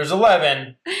 But if there's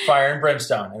 11, fire and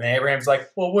brimstone. And then Abraham's like,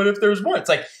 well, what if there's one? It's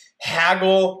like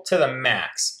haggle to the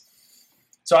max.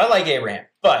 So I like Abraham.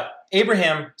 But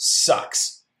Abraham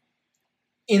sucks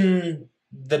in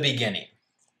the beginning,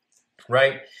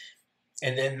 right?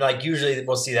 And then, like, usually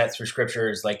we'll see that through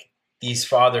scriptures, like, these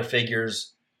father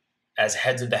figures as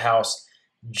heads of the house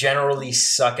generally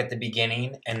suck at the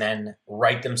beginning and then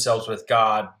right themselves with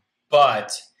God,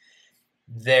 but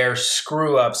their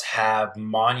screw-ups have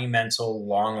monumental,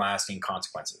 long-lasting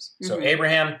consequences. Mm-hmm. So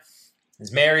Abraham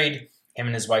is married, him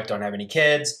and his wife don't have any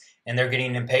kids, and they're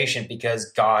getting impatient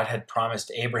because God had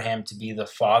promised Abraham to be the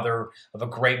father of a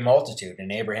great multitude.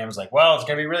 And Abraham's like, well, it's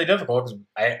going to be really difficult because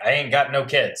I ain't got no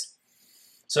kids.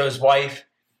 So his wife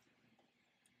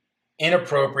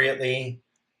inappropriately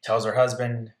tells her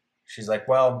husband, she's like,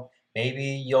 well, maybe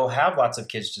you'll have lots of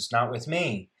kids, just not with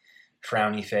me.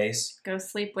 Frowny face. Go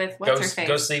sleep with what's her face?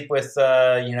 Go sleep with,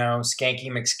 Skanky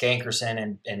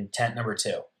McSkankerson in tent number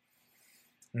 2.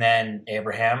 And then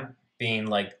Abraham, being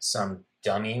like some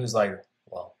dummy, was like,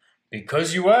 well,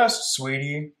 because you asked,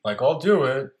 sweetie, like, I'll do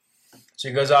it. So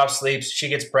he goes off, sleeps, she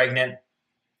gets pregnant.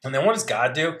 And then what does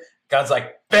God do? God's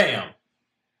like, bam,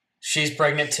 she's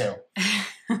pregnant too.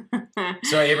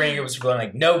 So Abraham goes from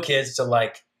like no kids to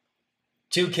like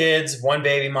 2 kids, 1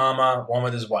 baby mama, 1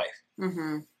 with his wife.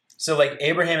 Mm-hmm. So like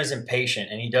Abraham is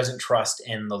impatient and he doesn't trust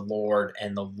in the Lord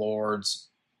and the Lord's,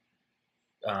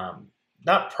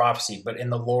 not prophecy, but in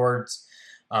the Lord's,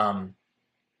 I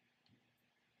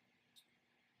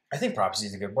think prophecy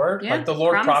is a good word. Yeah, like the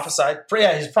Lord prophesied.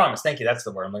 Yeah, his promise. Thank you. That's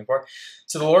the word I'm looking for.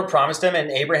 So the Lord promised him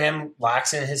and Abraham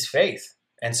lacks in his faith.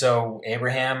 And so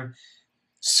Abraham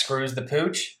screws the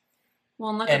pooch.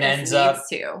 Well, look at this leads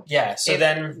to. Yeah, so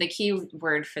then... The key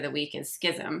word for the week is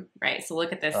schism, right? So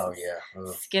look at this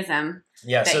schism.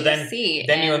 Yeah, so then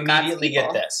you immediately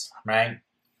get this, right?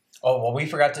 Oh, well, we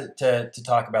forgot to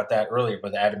talk about that earlier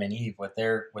with Adam and Eve with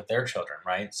their children,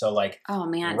 right? So like... Oh,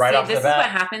 man. Right off this the bat, is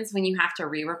what happens when you have to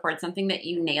re-record something that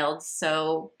you nailed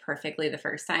so perfectly the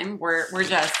first time. We're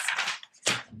just...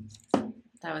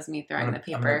 That was me throwing the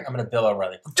paper. I'm going to Bill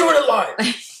O'Reilly. We're doing it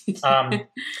live!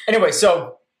 Anyway,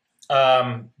 so...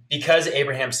 because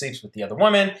Abraham sleeps with the other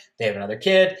woman, they have another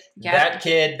kid. Yep. That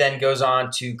kid then goes on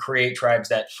to create tribes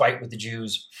that fight with the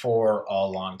Jews for a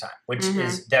long time, which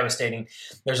is devastating.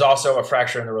 There's also a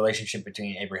fracture in the relationship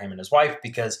between Abraham and his wife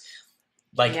because,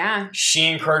 she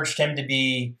encouraged him to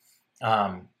be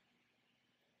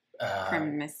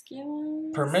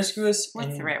promiscuous.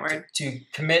 What's the right word? To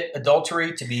commit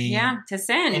adultery, to be to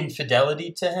sin,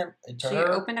 infidelity to him. To she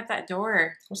her. Opened up that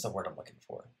door. What's the word I'm looking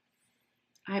for?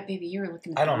 Baby, you were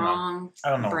looking at the wrong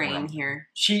brain here.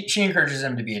 She encourages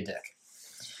him to be a dick.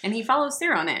 And he follows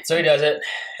through on it. So he does it,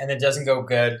 and it doesn't go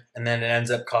good, and then it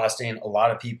ends up costing a lot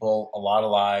of people, a lot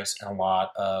of lives, and a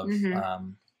lot of,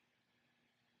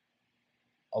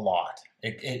 a lot.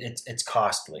 It's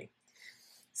costly.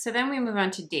 So then we move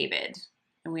on to David,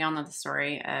 and we all know the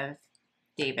story of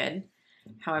David.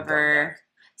 However...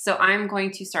 So I'm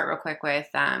going to start real quick with,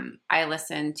 I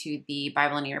listened to the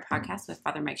Bible in a Year podcast with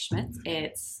Father Mike Schmitz.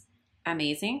 It's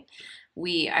amazing.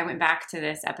 I went back to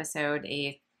this episode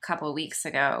a couple of weeks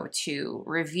ago to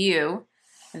review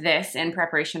this in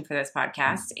preparation for this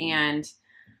podcast, and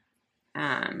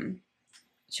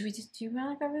do you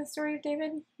want to go over the story of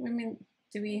David? I mean,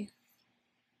 do we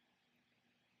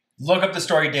look up the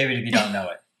story of David if you don't know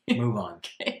it? Move on.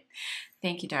 Okay.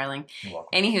 Thank you, darling. You're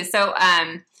welcome. Anywho, so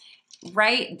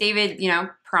right, David,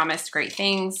 promised great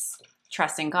things,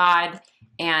 trusting God,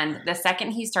 and the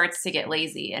second he starts to get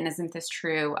lazy, and isn't this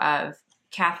true of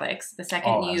Catholics? The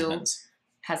second All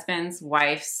husbands,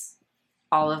 wives,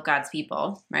 all of God's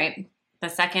people, right? The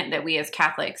second that we as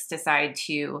Catholics decide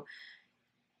to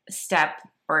step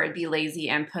or be lazy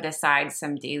and put aside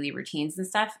some daily routines and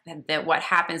stuff, that what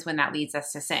happens when that leads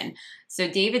us to sin. So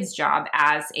David's job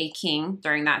as a king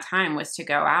during that time was to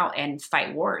go out and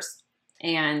fight wars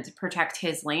and protect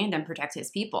his land and protect his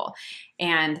people.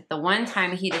 And the one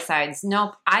time he decides,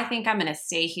 nope, I think I'm going to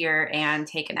stay here and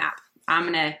take a nap.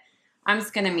 I'm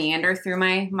just going to meander through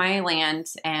my land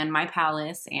and my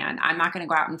palace, and I'm not going to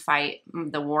go out and fight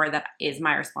the war that is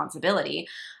my responsibility.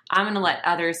 I'm going to let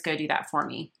others go do that for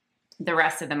me, the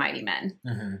rest of the mighty men.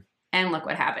 Mm-hmm. And look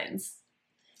what happens.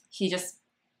 He just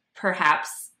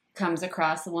perhaps comes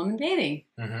across a woman bathing,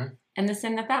 mm-hmm. and the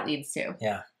sin that leads to.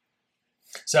 Yeah.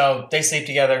 So they sleep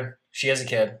together. She has a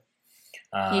kid.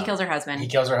 He kills her husband. He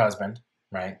kills her husband,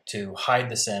 right, to hide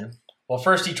the sin. Well,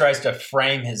 first he tries to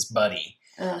frame his buddy.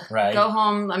 Ugh. Right. Go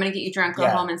home. I'm going to get you drunk. Go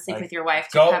home and sleep with your wife.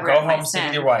 To Go cover up my home, sleep sin.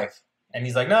 with your wife. And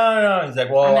he's like, no. He's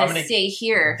like, well, I'm going to stay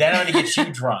here. Then I'm going to get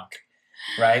you drunk.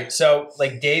 Right. So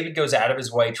like David goes out of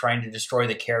his way trying to destroy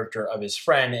the character of his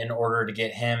friend in order to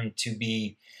get him to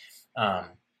be,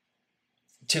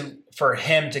 for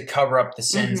him to cover up the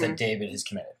sins that David has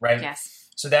committed. Right. Yes.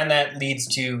 So then that leads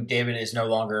to David is no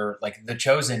longer like the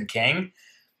chosen king.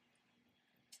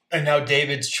 And now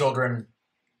David's children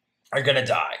are going to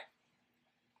die.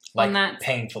 Like, and that's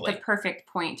painfully. The perfect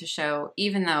point to show,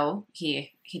 even though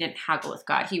he didn't haggle with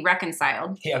God, he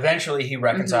reconciled. Eventually he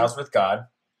reconciles with God.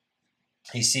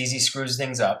 He sees he screws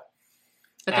things up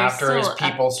after his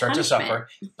people start to suffer.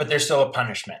 But there's still a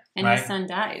punishment. And right? his son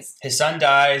dies. His son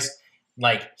dies.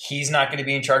 Like, he's not going to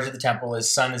be in charge of the temple. His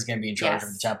son is going to be in charge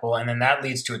of the temple. And then that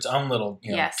leads to its own little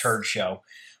turd show.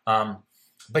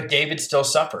 But David still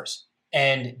suffers.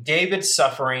 And David's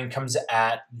suffering comes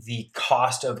at the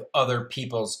cost of other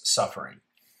people's suffering.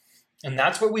 And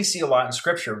that's what we see a lot in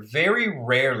Scripture. Very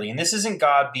rarely, and this isn't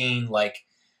God being like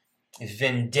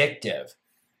vindictive.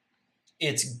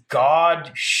 It's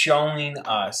God showing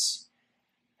us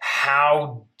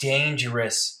how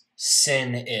dangerous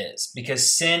sin is.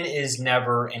 Because sin is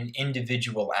never an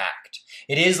individual act.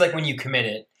 It is like when you commit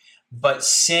it, but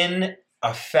sin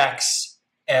affects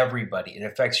everybody. It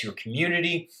affects your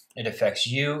community. It affects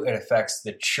you. It affects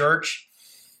the church.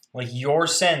 Like your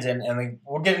sins, and like,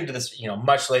 we'll get into this,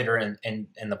 much later in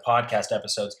the podcast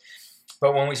episodes.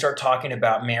 But when we start talking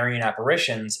about Marian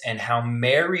apparitions and how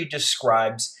Mary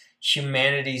describes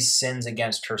humanity's sins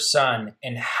against her son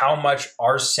and how much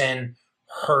our sin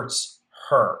hurts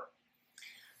her.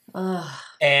 Ugh.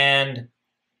 And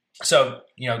so,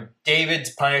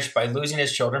 David's punished by losing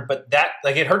his children, but that,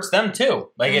 like, it hurts them too.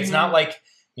 Like, it's not like,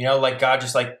 like God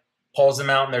just like pulls them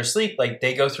out in their sleep. Like,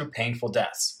 they go through painful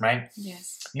deaths, right?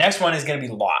 Yes. Next one is going to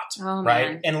be Lot,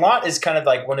 right? Man. And Lot is kind of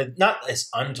like not this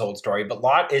untold story, but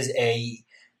Lot is he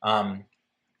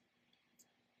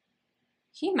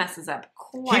messes up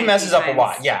a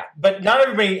lot, yeah. But not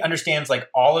everybody understands like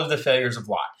all of the failures of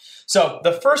Lot. So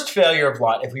the first failure of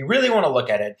Lot, if we really want to look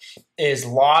at it, is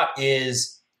Lot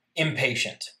is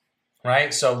impatient,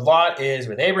 right? So Lot is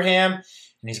with Abraham, and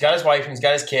he's got his wife and he's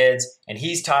got his kids, and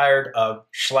he's tired of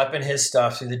schlepping his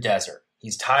stuff through the desert.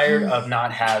 He's tired of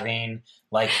not having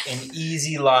like an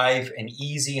easy life, an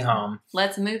easy home.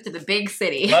 Let's move to the big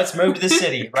city. Let's move to the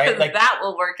city, right? Like that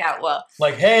will work out well.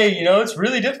 Like, hey, it's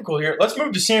really difficult here. Let's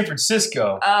move to San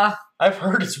Francisco. I've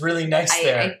heard it's really nice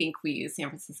there. I think we used San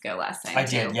Francisco last time. I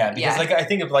did, yeah. Because I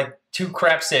think of like two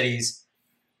crap cities.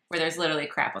 Where there's literally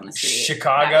crap on the street.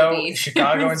 Chicago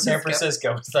and San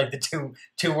Francisco. It's like the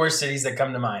two worst cities that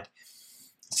come to mind.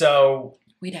 So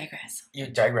we digress. You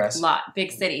digress. Lot,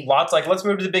 big city. Lot's like, let's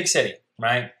move to the big city,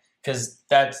 right? Because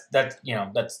that's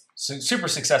super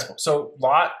successful. So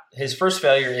Lot, his first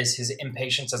failure is his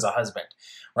impatience as a husband,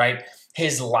 right?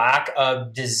 His lack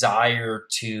of his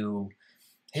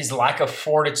lack of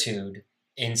fortitude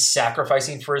in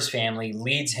sacrificing for his family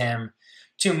leads him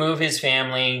to move his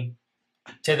family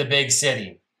to the big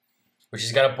city, which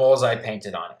has got a bullseye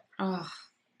painted on it. Oh.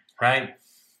 Right?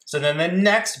 So then the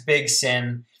next big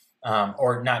sin,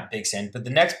 or not big sin, but the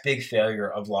next big failure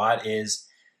of Lot is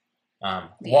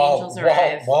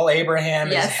while Abraham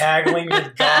is haggling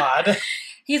with God.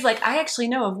 He's like, I actually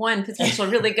know of one potential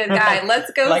really good guy.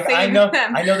 Let's go like, save I know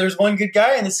them. there's one good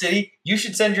guy in the city. You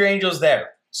should send your angels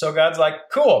there. So God's like,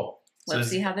 cool. Let's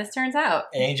see how this turns out.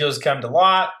 Angels come to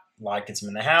Lot. Lot gets him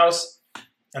in the house.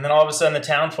 And then all of a sudden the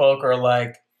town folk are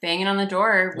like, banging on the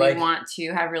door. We want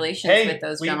to have relations with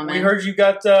those gentlemen. We heard you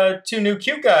got 2 new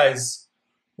cute guys.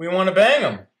 We want to bang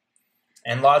them.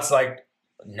 And Lot's like,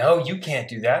 no, you can't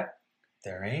do that.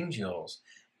 They're angels.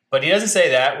 But he doesn't say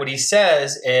that. What he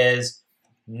says is,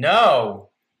 no,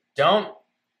 don't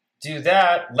do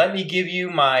that. Let me give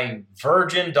you my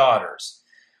virgin daughters.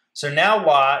 So now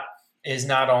Lot is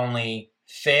not only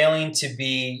failing to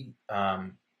be,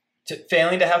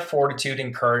 failing to have fortitude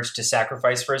and courage to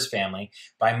sacrifice for his family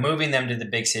by moving them to the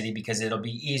big city because it'll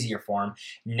be easier for him.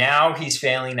 Now he's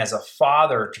failing as a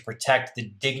father to protect the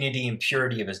dignity and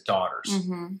purity of his daughters.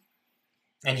 Mm-hmm.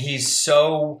 And he's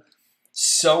so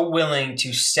willing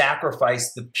to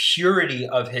sacrifice the purity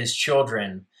of his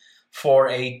children for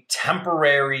a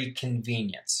temporary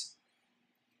convenience,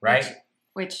 right?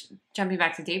 Which, jumping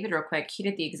back to David real quick, he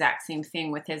did the exact same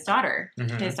thing with his daughter.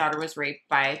 Mm-hmm. His daughter was raped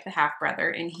by the half-brother,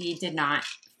 and he did not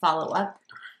follow up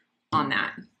on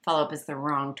that. Follow up is the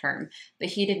wrong term. But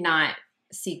he did not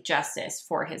seek justice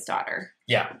for his daughter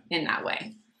in that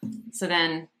way. So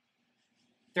then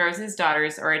throws his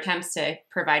daughters, or attempts to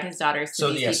provide his daughters to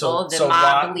these people. The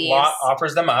mob believes. Lot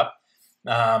offers them up.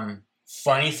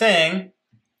 Funny thing,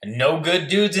 no good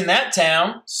dudes in that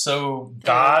town, so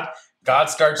God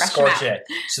starts scorching it.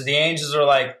 So the angels are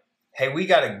like, hey, we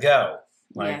got to go.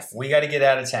 We got to get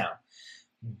out of town.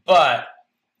 But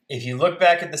if you look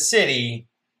back at the city,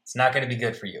 it's not going to be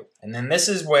good for you. And then this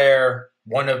is where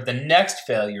one of the next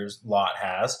failures Lot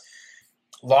has.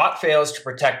 Lot fails to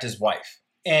protect his wife.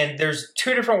 And there's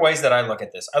 2 different ways that I look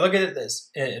at this. I look at this.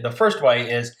 The first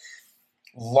way is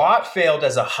Lot failed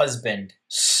as a husband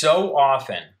so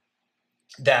often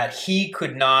that he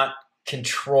could not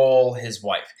control his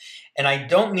wife. And I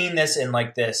don't mean this in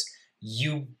like this,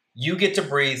 you get to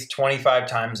breathe 25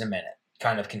 times a minute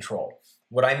kind of control.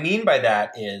 What I mean by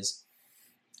that is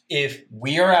if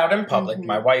we are out in public,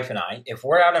 my wife and I, if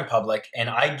we're out in public and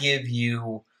I give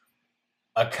you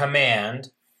a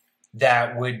command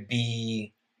that would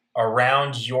be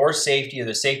around your safety or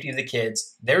the safety of the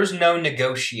kids, there's no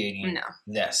negotiating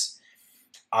this.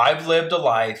 I've lived a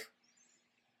life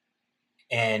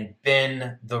and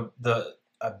been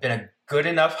been a good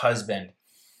enough husband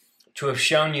to have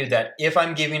shown you that if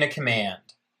I'm giving a command,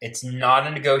 it's not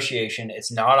a negotiation, it's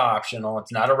not optional,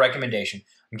 it's not a recommendation.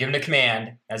 I'm giving a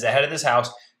command as the head of this house.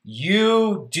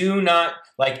 You do not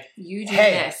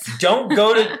this. don't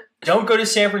go to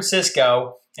San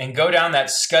Francisco and go down that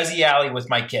scuzzy alley with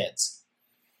my kids.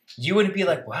 You wouldn't be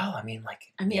like, well,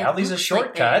 the alley's a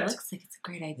shortcut. It looks like it's a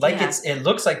great idea. It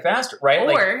looks like faster,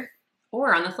 right?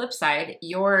 Or on the flip side,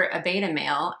 you're a beta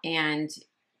male and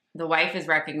the wife is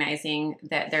recognizing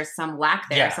that there's some lack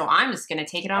there. Yeah. So I'm just going to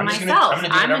take it on myself.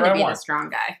 I'm going to be the strong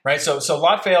guy. Right. So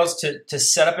Lot fails to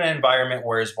set up an environment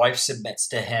where his wife submits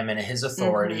to him and his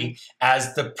authority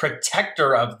as the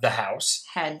protector of the house.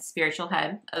 Spiritual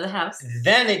head of the house.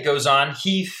 Then it goes on.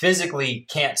 He physically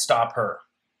can't stop her.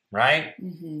 Right.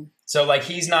 Mm-hmm. So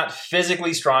he's not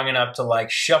physically strong enough to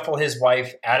shuffle his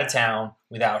wife out of town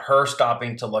without her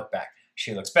stopping to look back.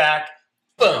 She looks back.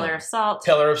 Boom.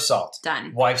 Pillar of salt.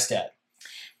 Done. Wife's dead.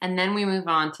 And then we move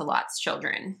on to Lot's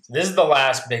children. This is the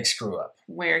last big screw up.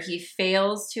 Where he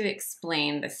fails to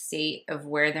explain the state of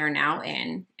where they're now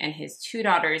in, and his 2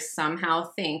 daughters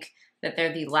somehow think that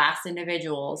they're the last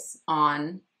individuals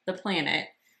on the planet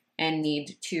and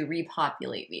need to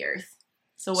repopulate the earth.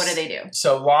 So what do?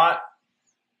 So Lot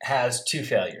has 2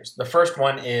 failures. The first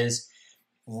one is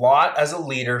Lot as a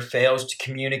leader fails to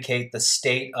communicate the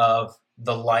state of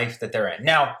the life that they're in.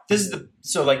 Now, this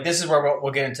is where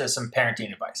we'll get into some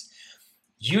parenting advice.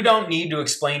 You don't need to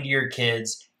explain to your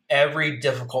kids every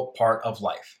difficult part of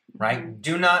life, right? Mm-hmm.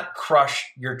 Do not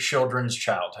crush your children's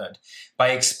childhood by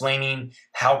explaining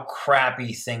how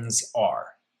crappy things are.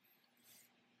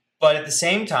 But at the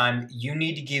same time, you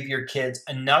need to give your kids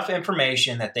enough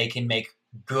information that they can make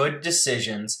good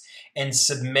decisions and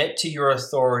submit to your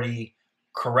authority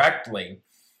correctly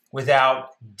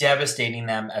without devastating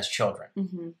them as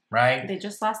children, right? They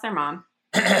just lost their mom.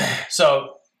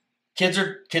 So kids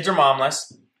are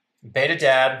momless. Beta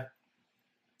dad,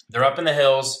 they're up in the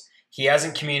hills. He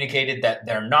hasn't communicated that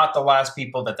they're not the last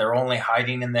people, that they're only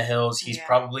hiding in the hills. He's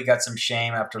probably got some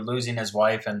shame after losing his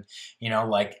wife and,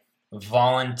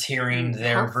 volunteering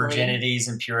their virginities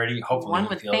and purity. Hopefully one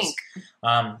would think.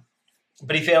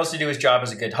 But he fails to do his job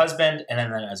as a good husband and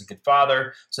then as a good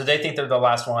father. So they think they're the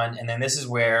last one. And then this is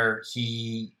where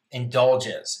he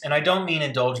indulges. And I don't mean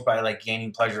indulge by like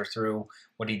gaining pleasure through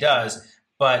what he does,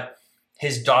 but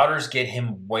his daughters get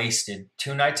him wasted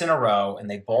 2 nights in a row, and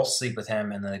they both sleep with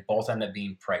him, and then they both end up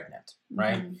being pregnant,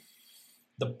 right? Mm-hmm.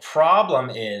 The problem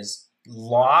is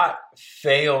Lot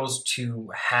fails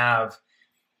to have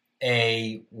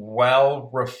a well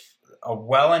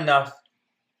enough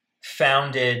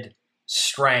founded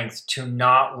strength to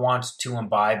not want to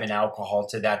imbibe in alcohol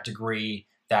to that degree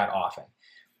that often.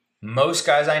 Most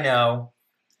guys I know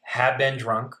have been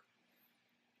drunk.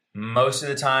 Most of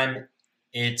the time,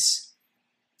 it's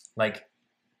like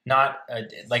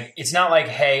it's not like,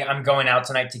 hey, I'm going out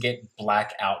tonight to get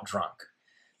blackout drunk.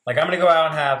 Like, I'm going to go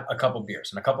out and have a couple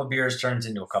beers, and a couple beers turns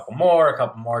into a couple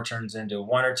more turns into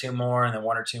 1 or 2 more, and then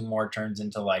 1 or 2 more turns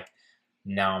into like,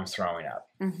 now I'm throwing up.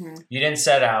 Mm-hmm. You didn't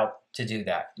set out to do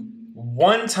that.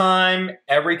 One time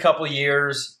every couple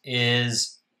years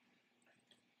is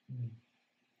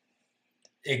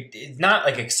it's not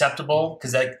like acceptable,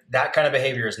 because that kind of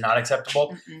behavior is not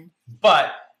acceptable. Mm-hmm.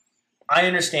 But I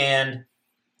understand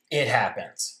it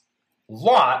happens.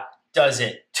 Lot does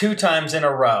it 2 times in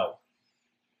a row.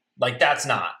 Like, that's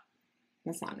not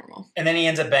normal. And then he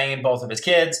ends up banging both of his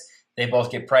kids. They both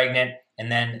get pregnant.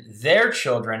 And then their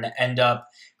children end up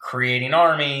creating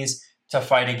armies to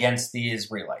fight against the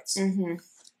Israelites. Mm-hmm.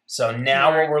 So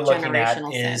now what we're looking at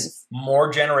is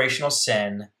more generational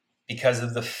sin because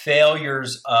of the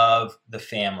failures of the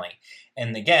family.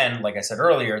 And again, like I said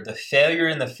earlier, the failure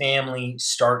in the family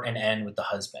start and end with the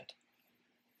husband.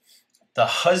 The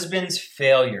husband's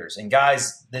failures. And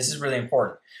guys, this is really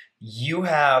important. You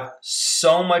have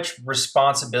so much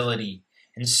responsibility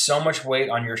and so much weight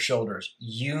on your shoulders.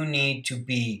 You need to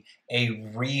be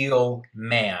a real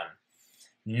man.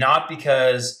 Not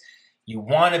because you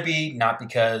want to be, not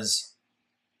because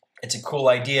it's a cool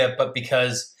idea, but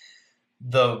because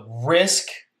the risk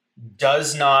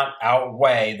does not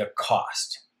outweigh the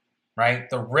cost, right?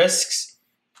 The risks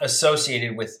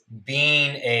associated with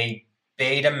being a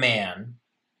beta man,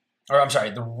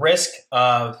 the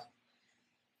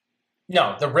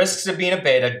risks of being a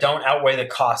beta don't outweigh the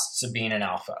costs of being an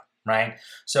alpha, right?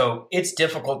 So it's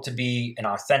difficult to be an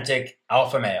authentic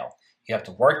alpha male. You have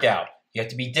to work out. You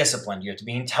have to be disciplined. You have to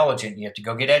be intelligent. You have to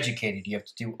go get educated. You have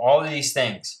to do all of these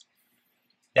things.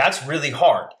 That's really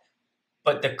hard.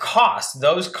 But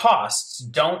those costs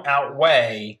don't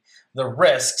outweigh the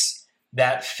risks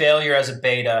that failure as a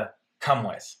beta come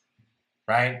with,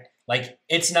 right? Like,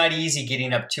 it's not easy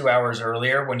getting up 2 hours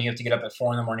earlier when you have to get up at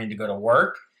 4 a.m. to go to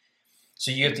work. So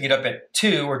you have to get up at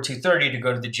 2 or 2:30 to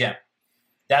go to the gym.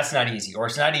 That's not easy. Or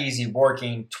it's not easy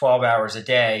working 12 hours a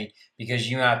day because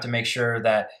you have to make sure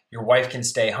that your wife can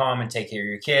stay home and take care of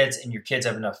your kids, and your kids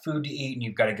have enough food to eat, and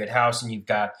you've got a good house, and you've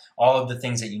got all of the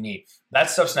things that you need.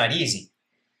 That stuff's not easy.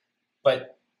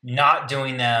 But not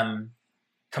doing them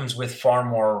comes with far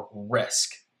more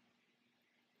risk.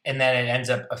 And then it ends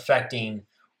up affecting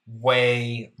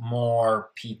way more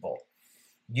people.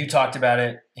 You talked about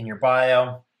it in your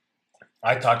bio.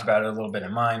 I talked about it a little bit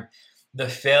in mine. The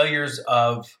failures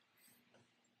of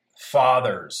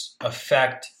fathers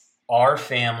affect our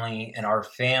family and our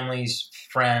family's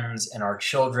friends and our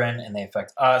children, and they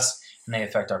affect us and they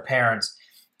affect our parents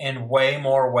in way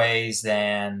more ways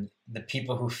than the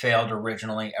people who failed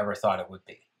originally ever thought it would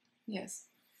be. Yes.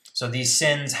 So these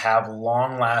sins have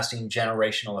long-lasting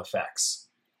generational effects.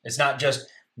 It's not just,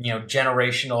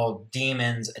 generational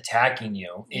demons attacking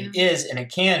you. Yeah. It is, and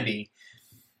it can be.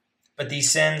 But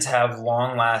these sins have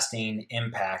long-lasting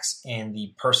impacts in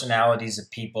the personalities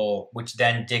of people, which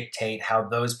then dictate how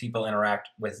those people interact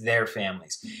with their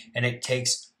families. And it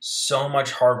takes so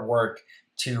much hard work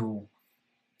to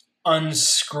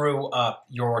unscrew up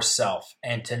yourself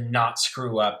and to not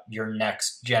screw up your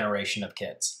next generation of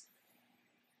kids.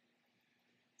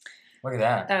 Look at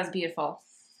that. That was beautiful.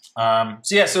 So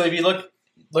if you look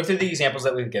through the examples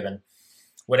that we've given,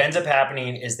 what ends up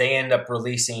happening is they end up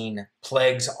releasing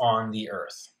plagues on the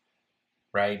earth,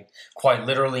 right? Quite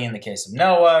literally in the case of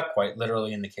Noah, quite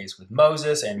literally in the case with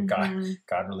Moses, and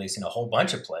God releasing a whole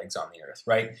bunch of plagues on the earth,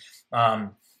 right?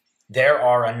 There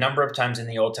are a number of times in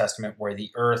the Old Testament where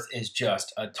the earth is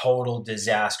just a total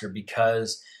disaster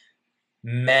because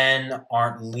men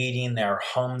aren't leading their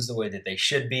homes the way that they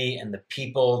should be, and the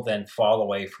people then fall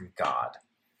away from God.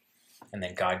 And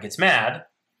then God gets mad,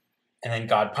 and then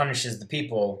God punishes the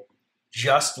people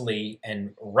justly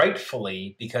and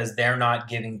rightfully because they're not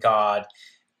giving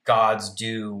God's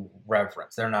due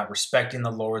reverence. They're not respecting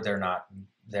the Lord. They're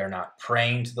not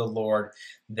praying to the Lord.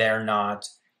 They're not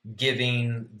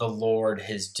giving the Lord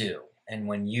his due. And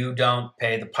when you don't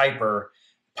pay the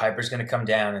piper's going to come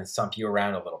down and thump you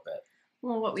around a little bit.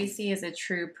 Well, what we see is a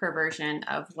true perversion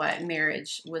of what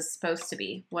marriage was supposed to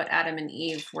be, what Adam and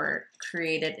Eve were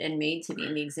created and made to be,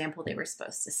 and the example they were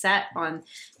supposed to set on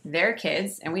their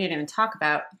kids. And we didn't even talk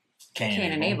about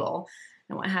Cain and Abel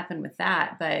and what happened with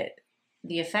that, but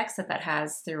the effects that that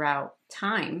has throughout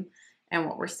time and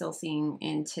what we're still seeing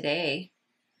in today,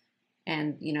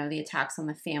 and, you know, the attacks on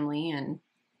the family and,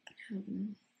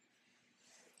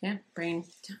 yeah, brain.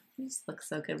 You just look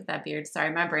so good with that beard.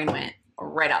 Sorry, my brain went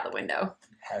right out the window.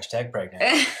 Hashtag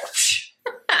pregnant.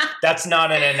 That's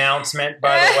not an announcement,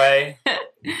 by the way.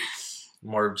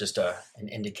 More just an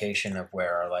indication of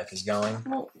where our life is going.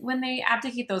 Well, when they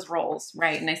abdicate those roles,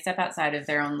 right, and they step outside of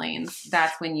their own lanes,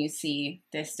 that's when you see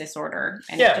this disorder,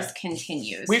 and it just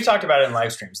continues. We've talked about it in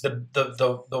live streams.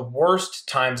 The worst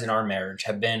times in our marriage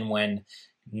have been when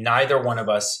neither one of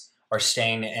us are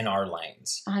staying in our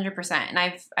lanes. 100%. And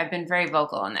I've been very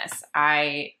vocal on this.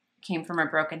 I came from a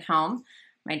broken home.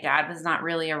 My dad was not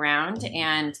really around,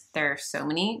 and there are so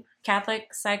many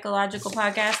Catholic psychological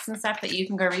podcasts and stuff that you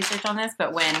can go research on this.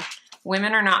 But when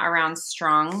women are not around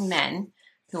strong men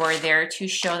who are there to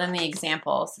show them the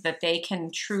example so that they can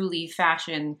truly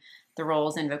fashion the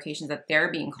roles and vocations that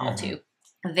they're being called to,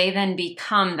 they then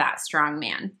become that strong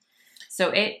man. So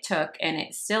it took, and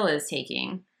it still is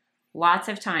taking, lots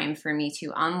of time for me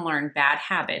to unlearn bad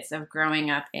habits of growing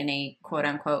up in a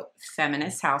quote-unquote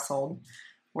feminist household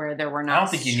where there were not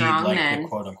strong men. I don't think you need like the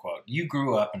quote-unquote. You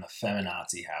grew up in a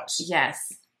feminazi house.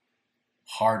 Yes.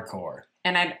 Hardcore.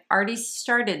 And I'd already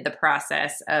started the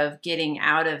process of getting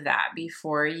out of that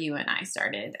before you and I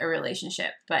started a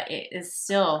relationship. But it is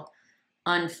still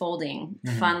unfolding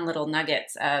fun little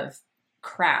nuggets of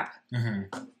crap. I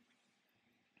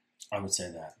would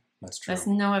say that. That's true. There's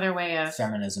no other way of...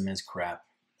 Feminism is crap.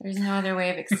 There's no other way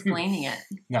of explaining it.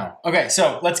 No. Okay,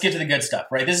 so let's get to the good stuff,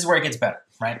 right? This is where it gets better,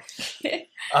 right? That's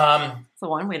the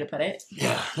one way to put it.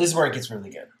 Yeah, this is where it gets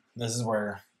really good. This is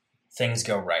where things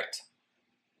go right.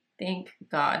 Thank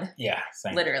God. Yeah.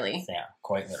 Literally. Yeah,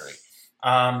 quite literally.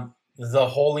 The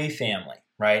Holy Family,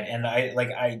 right? And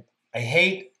I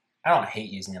don't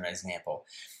hate using them as an example.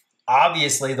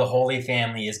 Obviously, the Holy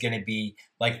Family is going to be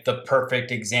like the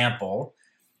perfect example,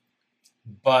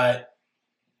 but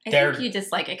I think you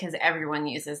dislike it because everyone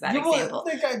uses that example,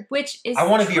 which is I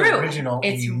want to true. be original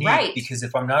and unique, right. because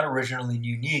if I'm not original and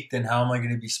unique, then how am I going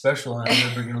to be special and I'm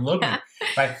never going to love me,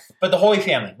 right? But the Holy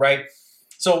Family, right?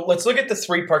 So let's look at the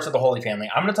three parts of the Holy Family.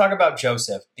 I'm going to talk about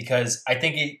Joseph because I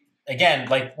think, again,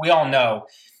 like we all know,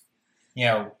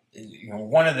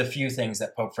 one of the few things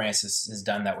that Pope Francis has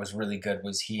done that was really good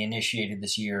was he initiated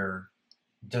this year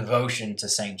devotion to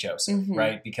Saint Joseph,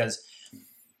 right? Because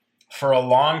for a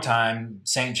long time,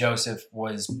 Saint Joseph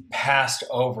was passed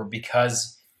over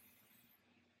because,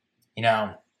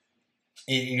 it's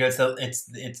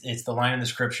the line in the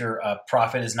scripture: "A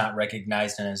prophet is not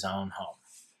recognized in his own home,"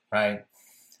 right?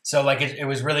 So, like, it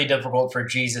was really difficult for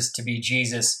Jesus to be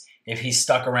Jesus if he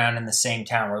stuck around in the same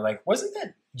town. We're like, wasn't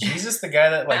that Jesus the guy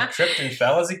that like tripped and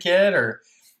fell as a kid? Or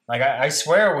like, I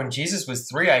swear, when Jesus was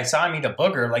 3, I saw him eat a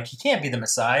booger. Like, he can't be the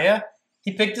Messiah.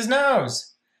 He picked his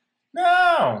nose.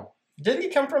 No. Didn't he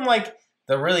come from, like,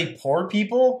 the really poor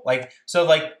people? Like, so,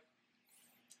 like,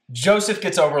 Joseph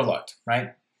gets overlooked,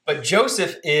 right? But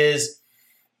Joseph is,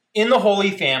 in the Holy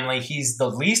Family, he's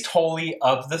the least holy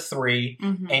of the three,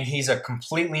 and he's a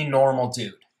completely normal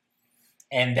dude.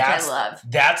 And that's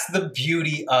the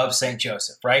beauty of St.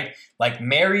 Joseph, right? Like,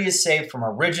 Mary is saved from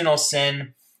original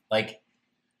sin, like,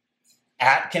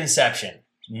 at conception.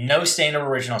 No stain of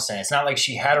original sin. It's not like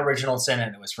she had original sin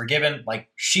and it was forgiven. Like,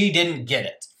 she didn't get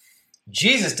it.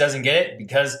 Jesus doesn't get it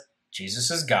because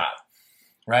Jesus is God,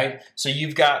 right? So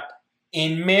you've got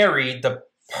in Mary the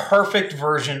perfect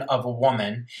version of a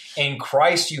woman. In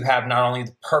Christ you have not only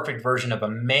the perfect version of a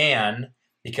man,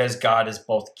 because God is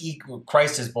both equal.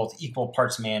 Christ is both equal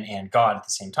parts man and God at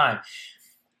the same time.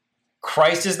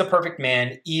 Christ is the perfect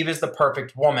man. Eve is the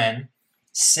perfect woman,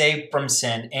 saved from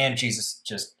sin, and Jesus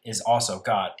just is also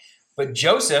God. But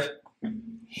Joseph,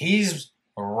 he's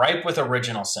ripe with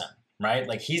original sin. Right?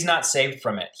 Like, he's not saved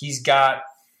from it. He's got,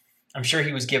 I'm sure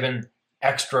he was given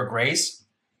extra grace,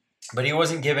 but he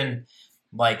wasn't given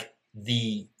like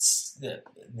the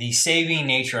saving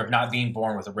nature of not being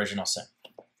born with original sin.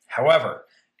 However,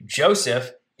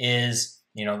 Joseph is,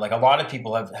 like a lot of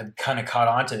people have kind of caught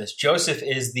on to this. Joseph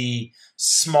is the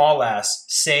small s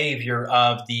savior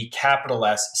of the capital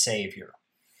S savior,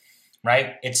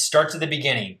 right? It starts at the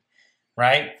beginning,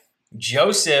 right?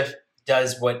 Joseph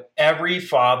does what every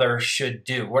father should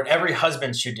do, what every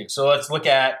husband should do. So let's look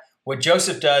at what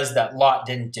Joseph does that Lot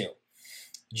didn't do.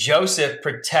 Joseph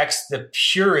protects the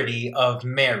purity of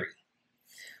Mary.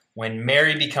 When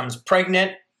Mary becomes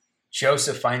pregnant,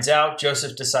 Joseph finds out.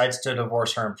 Joseph decides to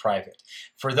divorce her in private.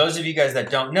 For those of you guys that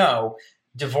don't know,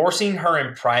 divorcing her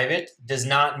in private does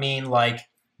not mean like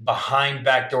behind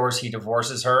back doors he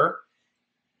divorces her.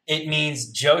 It means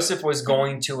Joseph was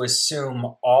going to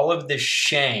assume all of the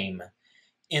shame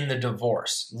in the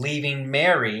divorce, leaving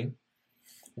Mary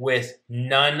with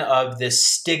none of the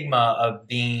stigma of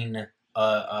being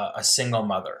a single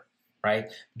mother,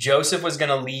 right? Joseph was going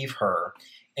to leave her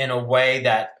in a way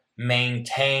that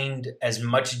maintained as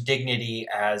much dignity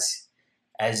as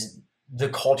the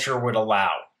culture would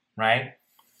allow, right?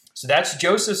 So that's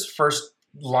Joseph's first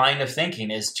line of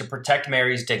thinking, is to protect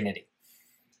Mary's dignity.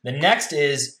 The next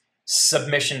is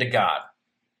submission to God.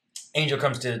 Angel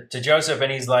comes to Joseph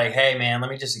and he's like, hey man, let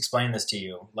me just explain this to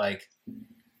you. Like,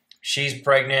 she's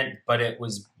pregnant, but it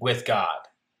was with God.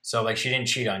 So like, she didn't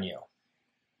cheat on you.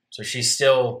 So she's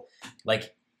still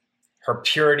like, her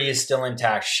purity is still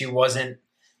intact. She wasn't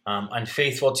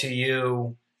unfaithful to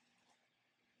you.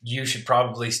 You should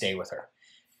probably stay with her.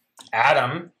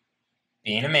 Adam,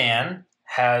 being a man,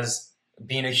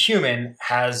 being a human,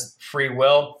 has free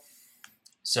will.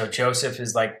 So Joseph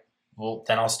is like, well,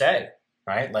 then I'll stay,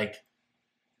 right? Like,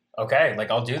 okay, like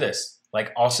I'll do this.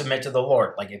 Like, I'll submit to the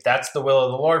Lord. Like, if that's the will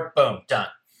of the Lord, boom, done.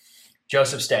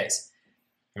 Joseph stays,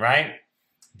 right?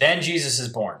 Then Jesus is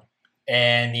born.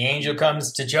 And the angel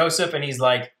comes to Joseph and he's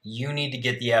like, you need to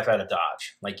get the F out of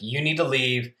Dodge. Like, you need to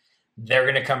leave. They're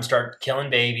going to come start killing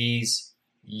babies.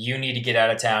 You need to get out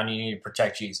of town. You need to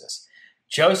protect Jesus.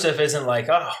 Joseph isn't like,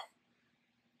 oh,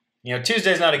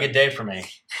 Tuesday's not a good day for me.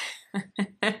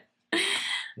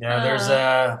 There's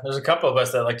a couple of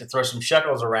us that like to throw some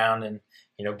shekels around and,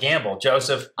 gamble.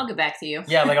 Joseph, I'll get back to you.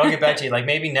 Yeah, like I'll get back to you. Like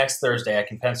maybe next Thursday I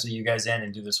can pencil you guys in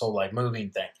and do this whole like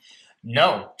moving thing.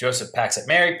 No, Joseph packs up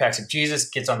Mary, packs up Jesus,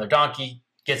 gets on their donkey,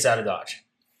 gets out of Dodge.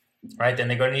 Right? Then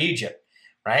they go to Egypt.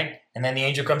 Right? And then the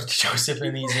angel comes to Joseph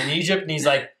and he's in Egypt and he's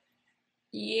like,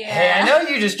 yeah. Hey, I know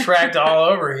you just tracked all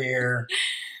over here,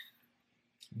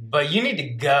 but you need to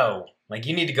go. Like,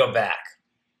 you need to go back.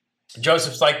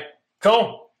 Joseph's like,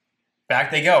 cool. Back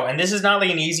they go. And this is not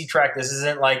like an easy track. This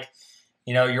isn't like,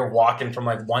 you're walking from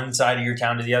like one side of your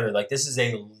town to the other. Like, this is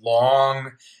a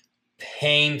long,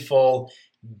 painful,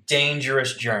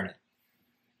 dangerous journey.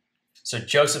 So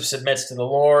Joseph submits to the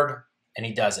Lord and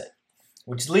he does it,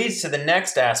 which leads to the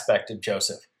next aspect of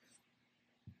Joseph.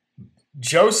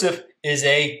 Joseph is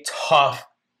a tough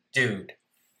dude.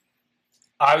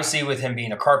 Obviously, with him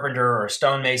being a carpenter or a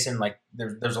stonemason, like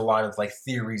there's a lot of like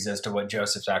theories as to what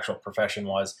Joseph's actual profession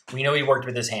was. We know he worked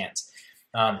with his hands.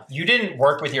 You didn't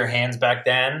work with your hands back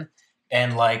then,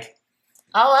 and like,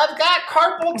 oh, I've got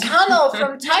carpal tunnel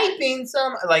from typing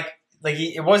some.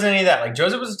 It wasn't any of that. Like,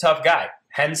 Joseph was a tough guy.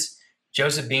 Hence,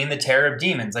 Joseph being the terror of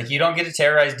demons. Like, you don't get to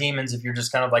terrorize demons if you're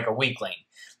just kind of like a weakling.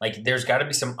 Like, there's got to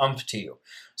be some umph to you.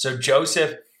 So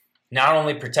Joseph not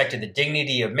only protected the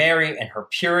dignity of Mary and her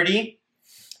purity,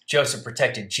 Joseph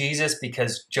protected Jesus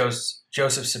because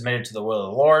Joseph submitted to the will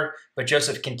of the Lord, but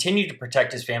Joseph continued to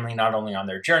protect his family not only on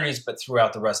their journeys, but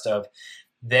throughout the rest of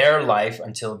their life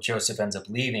until Joseph ends up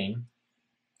leaving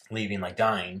like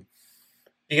dying,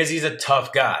 because he's a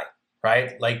tough guy,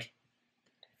 right? Like,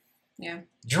 yeah,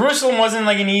 Jerusalem wasn't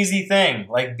like an easy thing.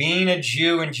 Like, being a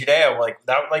Jew in Judea, like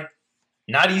that, like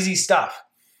not easy stuff.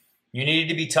 You needed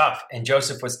to be tough, and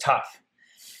Joseph was tough,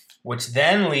 which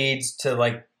then leads to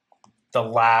like the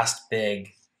last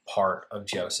big part of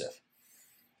Joseph.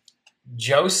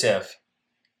 Joseph,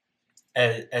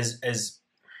 as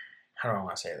how do I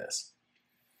want to say this?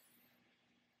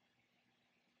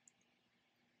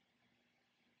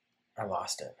 I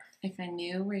lost it. If I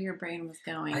knew where your brain was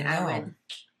going, I I would.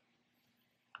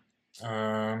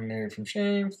 Married from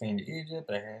shame, fleeing to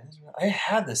Egypt. I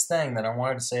had this thing that I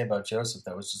wanted to say about Joseph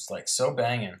that was just like so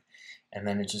banging, and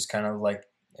then it just kind of like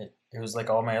it was like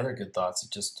all my other good thoughts.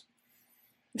 It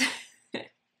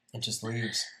just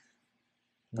leaves.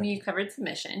 Well, you covered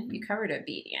submission. You covered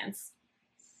obedience.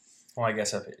 Well, I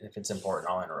guess if it's important,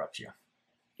 I'll interrupt you.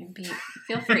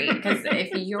 Feel free, because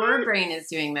if your brain is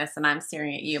doing this and I'm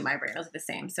staring at you, my brain will do the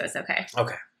same, so it's okay.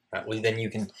 Okay. Right, well, then you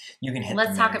can hit.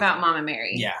 Let's talk about Mama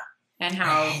Mary. Yeah. And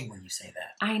how I hate when you say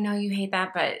that. I know you hate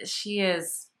that, but she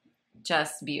is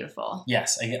just beautiful.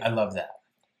 Yes, I love that.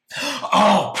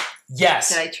 Oh, yes.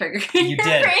 Did I trigger you?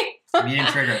 Did. Brain? You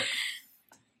didn't trigger it.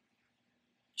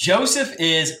 Joseph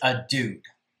is a dude,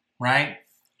 right?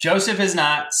 Joseph is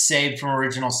not saved from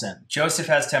original sin. Joseph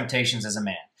has temptations as a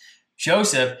man.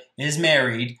 Joseph is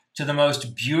married to the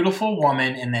most beautiful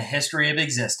woman in the history of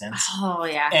existence. Oh,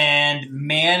 yeah. And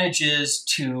manages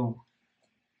to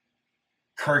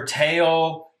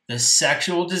curtail the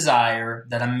sexual desire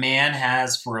that a man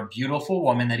has for a beautiful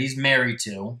woman that he's married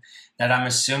to, that I'm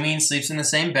assuming sleeps in the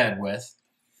same bed with,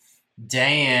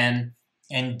 day in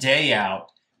and day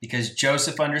out, because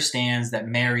Joseph understands that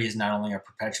Mary is not only a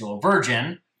perpetual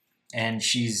virgin, and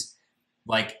she's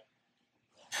like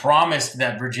promised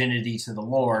that virginity to the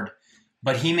Lord,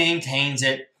 but he maintains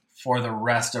it for the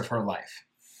rest of her life.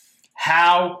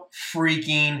 How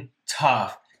freaking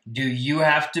tough do you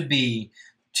have to be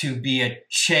a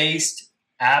chaste,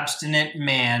 abstinent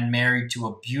man married to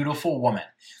a beautiful woman?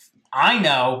 I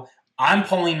know I'm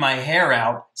pulling my hair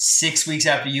out 6 weeks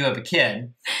after you have a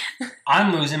kid.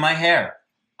 I'm losing my hair.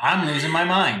 I'm losing my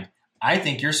mind. I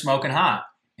think you're smoking hot.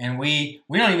 And we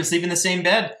don't even sleep in the same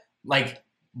bed, like,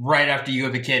 right after you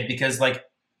have a kid, because, like,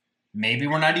 maybe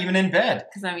we're not even in bed.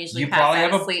 Because I'm usually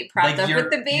asleep, propped up with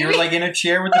the baby. You're, like, in a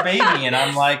chair with the baby, and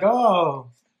I'm like,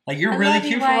 oh, like, you're really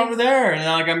cute from over there. And,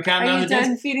 like, I'm counting down the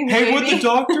days. Hey, what'd the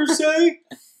doctor say?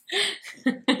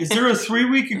 Is there a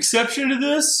 3-week exception to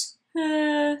this?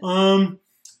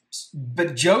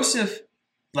 But Joseph,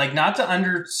 like, not to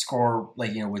underscore,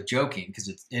 like, you know, with joking, because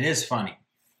it is funny.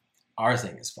 Our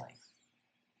thing is funny.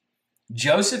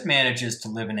 Joseph manages to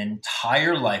live an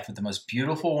entire life with the most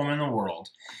beautiful woman in the world,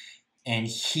 and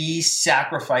he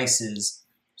sacrifices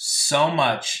so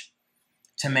much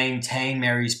to maintain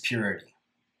Mary's purity.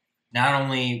 Not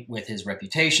only with his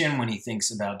reputation when he thinks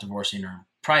about divorcing her in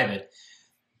private,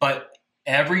 but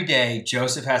every day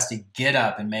Joseph has to get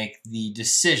up and make the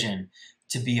decision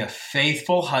to be a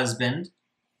faithful husband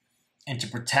and to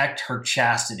protect her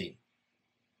chastity.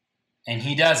 And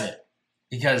he does it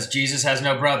because Jesus has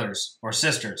no brothers or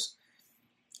sisters.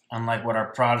 Unlike what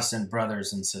our Protestant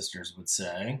brothers and sisters would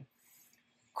say,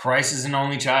 Christ is an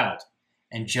only child.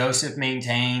 And Joseph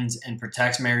maintains and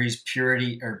protects Mary's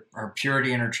purity, or her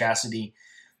purity and her chastity,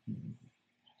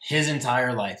 his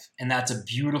entire life. And that's a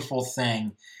beautiful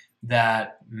thing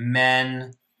that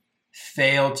men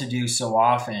fail to do so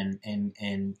often.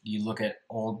 And you look at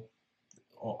all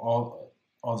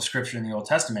the scripture in the Old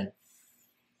Testament,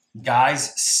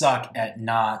 guys suck at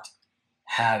not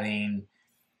having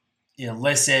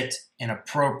illicit,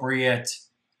 inappropriate,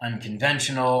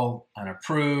 unconventional,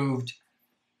 unapproved,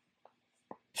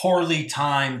 poorly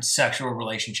timed sexual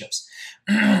relationships.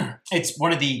 It's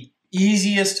one of the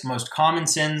easiest, most common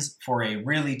sins for a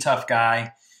really tough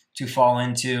guy to fall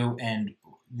into, and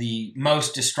the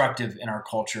most destructive in our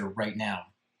culture right now.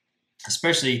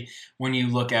 Especially when you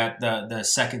look at the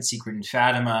second secret in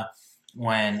Fatima,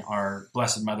 when our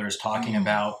Blessed Mother is talking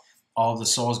about all the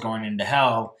souls going into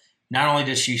hell. Not only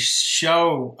does she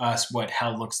show us what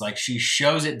hell looks like, she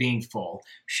shows it being full.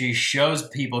 She shows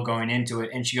people going into it,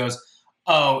 and she goes,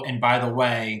 oh, and by the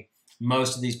way,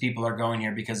 most of these people are going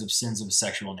here because of sins of a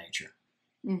sexual nature.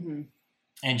 Mm-hmm.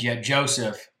 And yet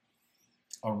Joseph,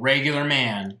 a regular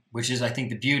man, which is, I think,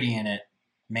 the beauty in it,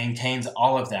 maintains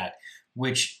all of that,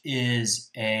 which is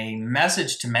a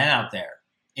message to men out there.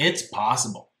 It's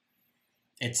possible.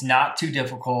 It's not too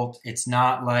difficult. It's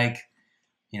not like,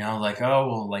 you know, like, oh,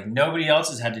 well, like nobody else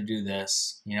has had to do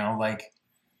this. You know, like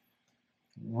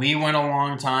we went a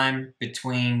long time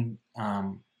between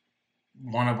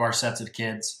one of our sets of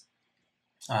kids.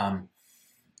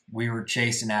 We were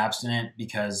chaste and abstinent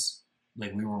because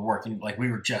like we were working, like we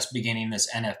were just beginning this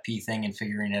NFP thing and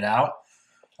figuring it out.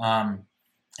 And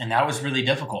that was really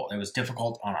difficult. It was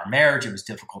difficult on our marriage. It was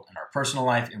difficult in our personal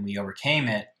life, and we overcame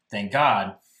it. Thank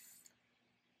God.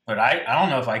 But I don't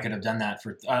know if I could have done that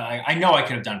for, I know I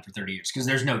could have done it for 30 years because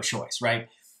there's no choice, right?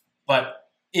 But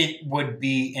it would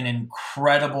be an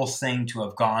incredible thing to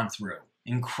have gone through,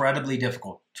 incredibly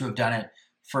difficult to have done it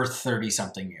for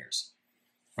 30-something years,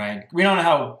 right? We don't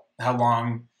know how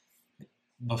long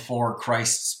before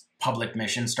Christ's public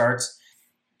mission starts,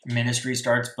 ministry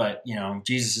starts, but, you know,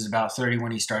 Jesus is about 30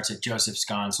 when he starts it. Joseph's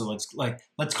gone. So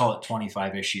let's call it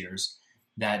 25-ish years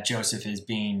that Joseph is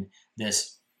being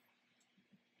this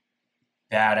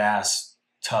badass,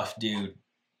 tough dude,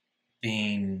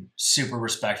 being super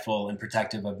respectful and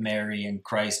protective of Mary and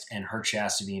Christ and her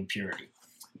chastity and purity.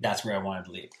 That's where I wanted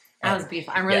to leave. That was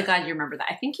beautiful. I'm really glad you remember that.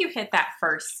 I think you hit that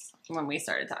first when we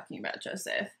started talking about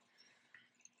Joseph.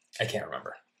 I can't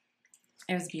remember.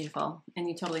 It was beautiful. And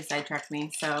you totally sidetracked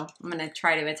me. So I'm going to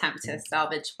try to attempt to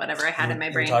salvage whatever I had in my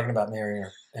brain. You're talking about Mary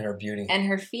and her beauty. And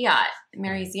her fiat.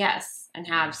 Mary's yes. And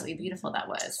how absolutely beautiful that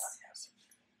was.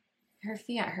 Her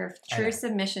fiat, her true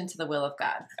submission to the will of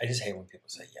God. I just hate when people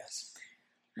say yes.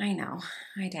 I know.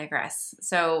 I digress.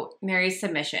 So Mary's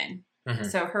submission. Mm-hmm.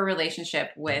 So her relationship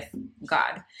with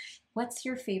God. What's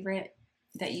your favorite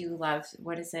that you love?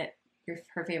 What is it?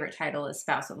 Her favorite title is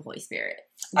Spouse of the Holy Spirit.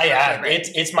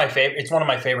 It's my favorite. It's one of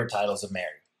my favorite titles of Mary.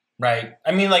 Right.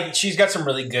 I mean, like, she's got some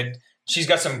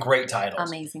great titles.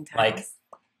 Amazing titles.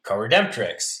 Like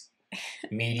Co-Redemptrix,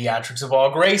 Mediatrix of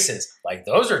All Graces. Like,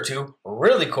 those are two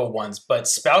really cool ones. But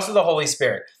Spouse of the Holy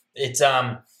Spirit. It's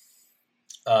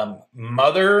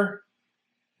Mother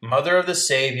of the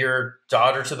Savior,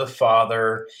 Daughter to the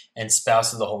Father, and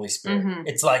Spouse of the Holy Spirit. Mm-hmm.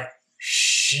 It's like,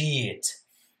 shit.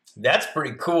 That's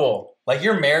pretty cool. Like,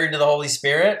 you're married to the Holy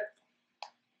Spirit.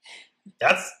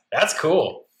 That's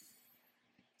cool.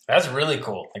 That's really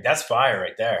cool. Like, that's fire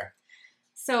right there.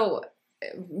 So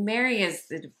Mary is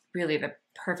really the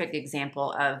perfect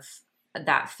example of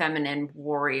that feminine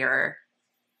warrior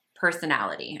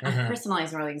personality. Mm-hmm. Personality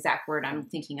isn't really the exact word I'm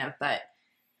thinking of, but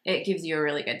it gives you a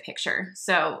really good picture.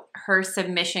 So her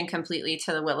submission completely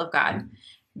to the will of God,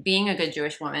 being a good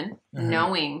Jewish woman, Mm-hmm.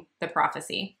 knowing the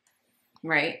prophecy,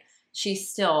 right? She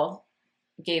still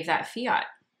gave that fiat.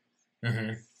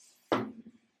 Mm-hmm.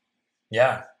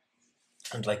 Yeah.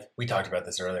 And like, we talked about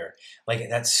this earlier. Like,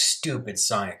 that stupid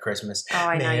song at Christmas. Oh,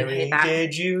 I know, you Mary, hate that.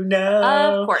 did you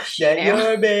know Of course she that knew.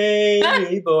 your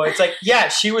baby boy... It's like, yeah,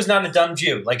 she was not a dumb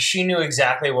Jew. Like, she knew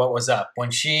exactly what was up.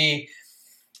 When she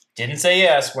didn't say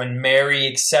yes, when Mary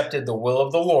accepted the will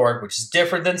of the Lord, which is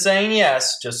different than saying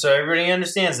yes, just so everybody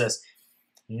understands this,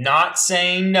 not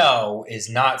saying no is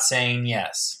not saying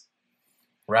yes,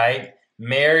 right?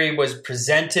 Mary was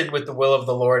presented with the will of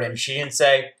the Lord, and she didn't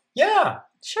say, yeah,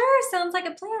 Sure, sounds like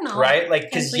a plan. right? Like,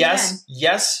 because yes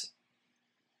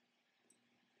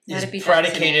Let is it be done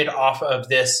predicated to me. off of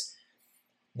this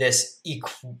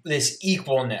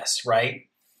equalness, right?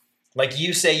 Like,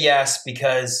 you say yes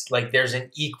because, like, there's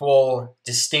an equal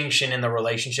distinction in the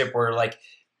relationship where, like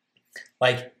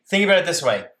think about it this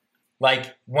way.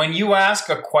 Like, when you ask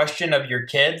a question of your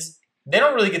kids, they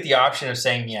don't really get the option of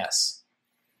saying yes.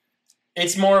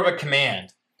 It's more of a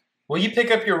command. Will you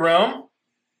pick up your room?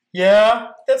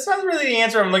 Yeah, that's not really the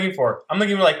answer I'm looking for. I'm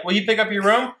looking for, like, will you pick up your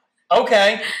room?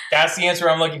 Okay, that's the answer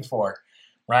I'm looking for,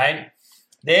 right?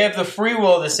 They have the free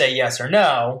will to say yes or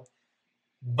no,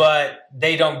 but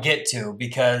they don't get to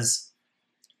because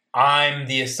I'm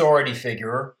the authority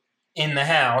figure in the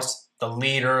house, the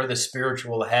leader, the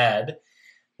spiritual head,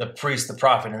 the priest, the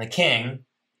prophet, and the king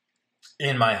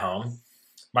in my home.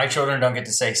 My children don't get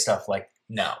to say stuff like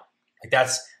no. Like,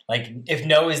 that's, like, if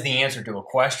no is the answer to a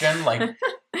question, like,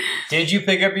 did you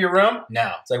pick up your room?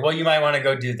 No. It's like, well, you might want to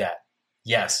go do that.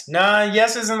 Yes. Nah,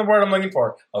 yes isn't the word I'm looking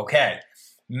for. Okay.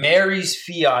 Mary's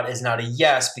fiat is not a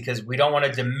yes because we don't want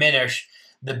to diminish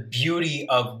the beauty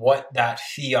of what that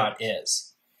fiat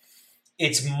is.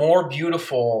 It's more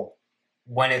beautiful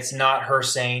when it's not her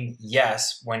saying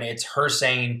yes, when it's her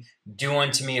saying, do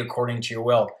unto me according to your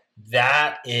will.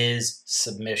 That is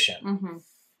submission. Mm-hmm.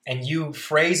 And you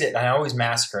phrase it, I always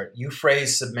massacre it. You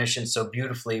phrase submission so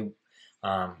beautifully.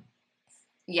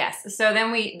 Yes. So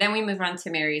then we move on to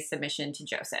Mary's submission to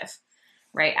Joseph,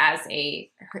 right? As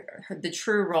the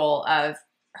true role of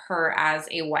her as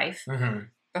a wife Mm-hmm.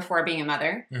 before being a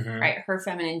mother, Mm-hmm. right? Her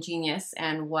feminine genius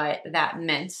and what that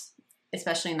meant,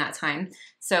 especially in that time.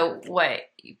 So what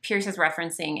Pierce is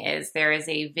referencing is there is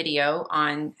a video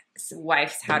on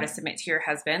wives how to submit to your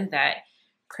husband that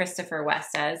Christopher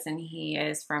West does, and he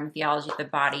is from Theology of the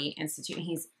Body Institute.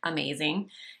 He's amazing.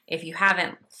 If you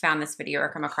haven't found this video or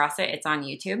come across it, it's on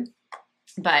YouTube.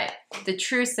 But the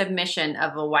true submission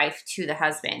of a wife to the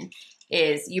husband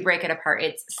is, you break it apart,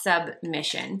 it's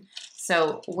submission.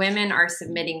 So women are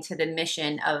submitting to the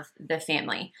mission of the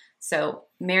family. So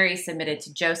Mary submitted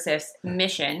to Joseph's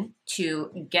mission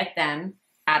to get them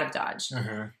out of Dodge.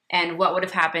 Mm-hmm. And what would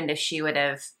have happened if she would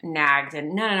have nagged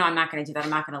and no, I'm not going to do that. I'm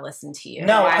not going to listen to you.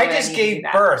 No, Why I would just need to gave do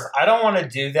that? birth. I don't want to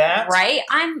do that. Right?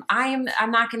 I'm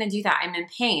not going to do that. I'm in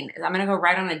pain. I'm going to go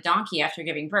ride on a donkey after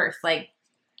giving birth. Like,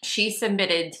 she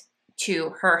submitted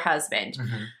to her husband.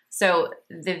 Mm-hmm. So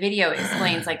the video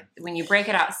explains, like, when you break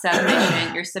it out,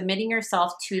 submission, you're submitting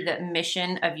yourself to the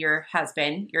mission of your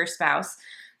husband, your spouse,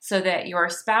 so that your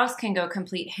spouse can go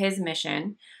complete his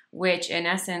mission, which in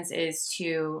essence is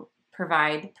to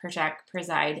provide, protect,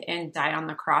 preside, and die on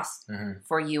the cross Mm-hmm.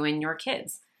 for you and your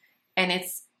kids. And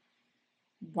it's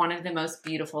one of the most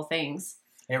beautiful things.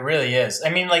 It really is. I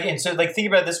mean, like, and so, like, think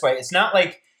about it this way. It's not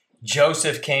like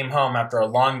Joseph came home after a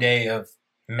long day of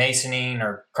masoning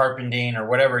or carpenting or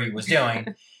whatever he was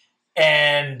doing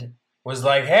and was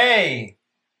like, hey,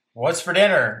 what's for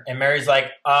dinner? And Mary's like,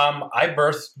 I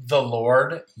birthed the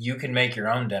Lord. You can make your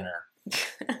own dinner.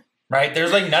 Right?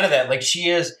 There's, like, none of that. Like, she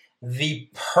is the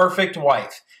perfect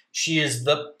wife. She is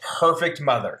the perfect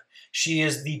mother. She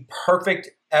is the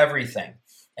perfect everything.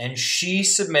 And she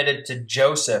submitted to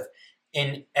Joseph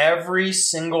in every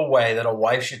single way that a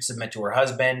wife should submit to her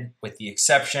husband, with the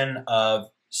exception of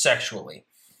sexually.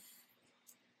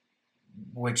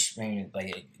 which, I mean,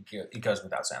 like, it goes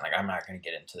without saying. Like, I'm not going to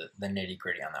get into the nitty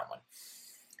gritty on that one.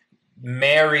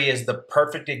 Mary is the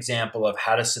perfect example of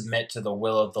how to submit to the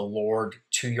will of the Lord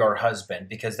to your husband,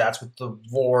 because that's what the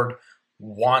Lord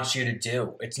wants you to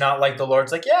do. It's not like the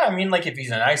Lord's like, yeah, I mean, like, if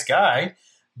he's a nice guy,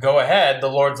 go ahead. The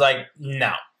Lord's like,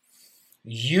 no.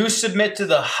 You submit to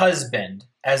the husband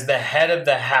as the head of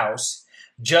the house,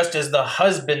 just as the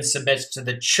husband submits to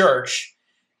the church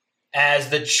as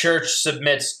the church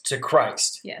submits to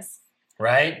Christ. Yes.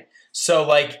 Right? So,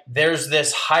 like, there's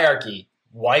this hierarchy.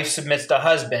 Wife submits to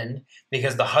husband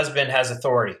because the husband has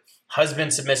authority.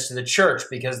 Husband submits to the church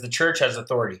because the church has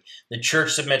authority. The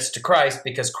church submits to Christ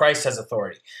because Christ has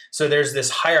authority. So there's this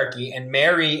hierarchy, and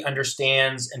Mary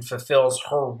understands and fulfills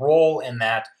her role in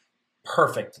that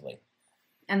perfectly.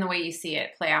 And the way you see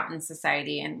it play out in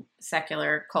society and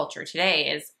secular culture today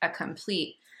is a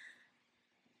complete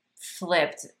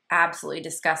flipped, absolutely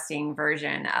disgusting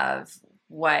version of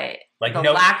what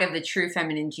lack of the true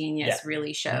feminine genius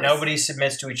really shows. Nobody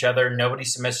submits to each other. Nobody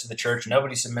submits to the church.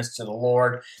 Nobody submits to the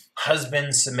Lord.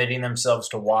 Husbands submitting themselves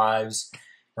to wives,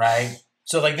 right?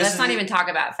 So, like, let's not even talk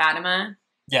about Fatima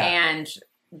and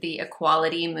the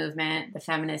equality movement, the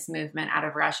feminist movement out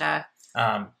of Russia.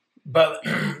 But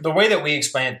the way that we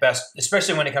explain it best,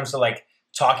 especially when it comes to, like,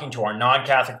 talking to our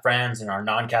non-Catholic friends and our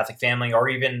non-Catholic family, or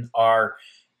even our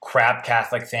crap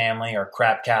Catholic family or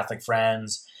crap Catholic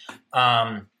friends,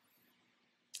 I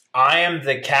am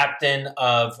the captain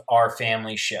of our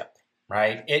family ship,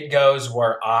 right? It goes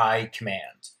where I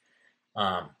command.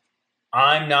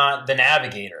 I'm not the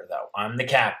navigator, though. I'm the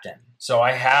captain. So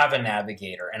I have a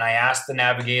navigator, and I ask the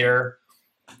navigator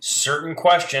certain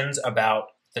questions about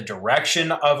the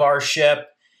direction of our ship.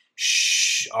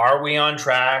 Are we on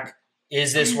track?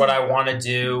 Is this what I want to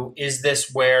do? Is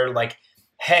this where, like,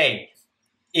 hey,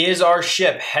 is our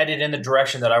ship headed in the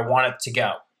direction that I want it to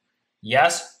go?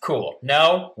 Yes? Cool.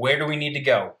 No? Where do we need to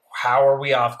go? How are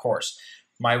we off course?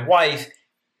 My wife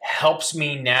helps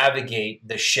me navigate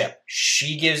the ship.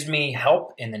 She gives me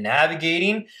help in the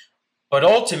navigating, but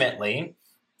ultimately,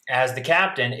 as the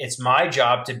captain, it's my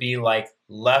job to be like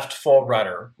left full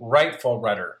rudder, right full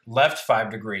rudder, left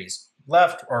 5 degrees,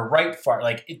 left or right far.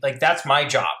 Like that's my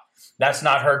job. That's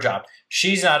not her job.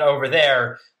 She's not over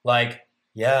there like,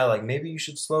 yeah, like maybe you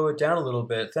should slow it down a little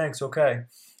bit. Thanks. Okay.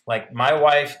 Like, my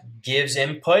wife gives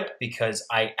input because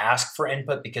I ask for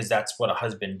input, because that's what a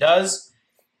husband does.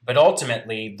 But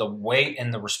ultimately, the weight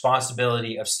and the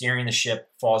responsibility of steering the ship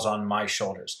falls on my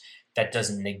shoulders. That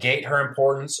doesn't negate her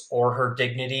importance or her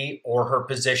dignity or her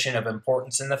position of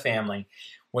importance in the family.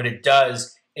 What it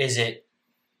does is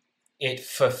it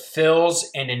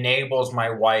fulfills and enables my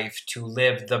wife to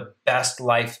live the best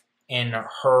life in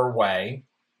her way,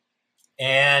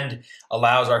 and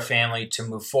allows our family to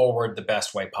move forward the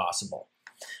best way possible.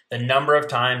 The number of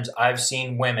times I've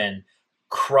seen women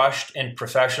crushed in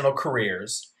professional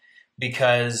careers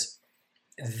because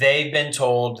they've been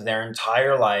told their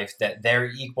entire life that they're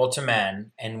equal to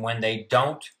men, and when they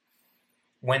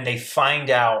find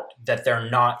out that they're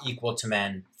not equal to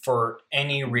men for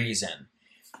any reason,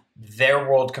 their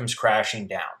world comes crashing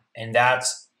down. And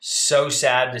that's so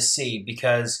sad to see,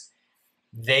 because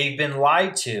they've been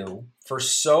lied to for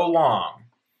so long.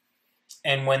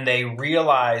 And when they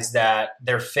realize that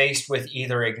they're faced with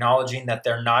either acknowledging that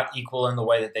they're not equal in the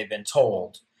way that they've been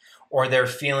told, or they're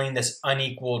feeling this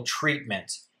unequal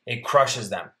treatment, it crushes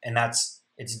them. And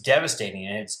it's devastating,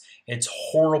 and it's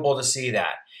horrible to see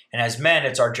that. And as men,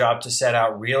 it's our job to set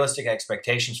out realistic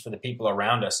expectations for the people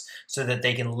around us so that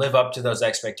they can live up to those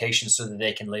expectations, so that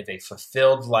they can live a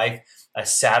fulfilled life, a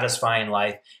satisfying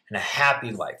life, and a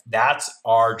happy life. That's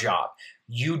our job.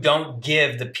 You don't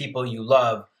give the people you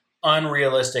love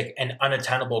unrealistic and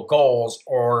unattainable goals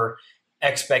or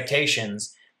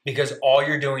expectations, because all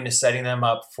you're doing is setting them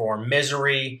up for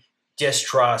misery,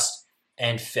 distrust,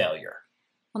 and failure.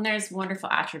 Well, there's wonderful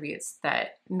attributes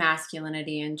that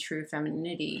masculinity and true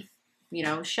femininity,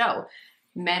 show.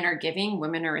 Men are giving,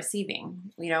 women are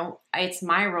receiving. It's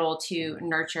my role to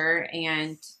nurture,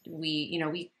 and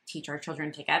we teach our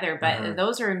children together, but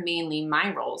those are mainly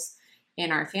my roles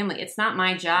in our family. It's not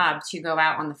my job to go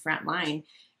out on the front line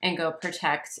and go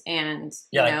protect and,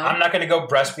 I'm not going to go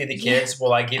breastfeed the kids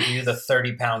while I give you the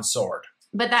 30-pound sword.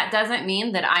 But that doesn't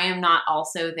mean that I am not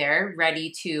also there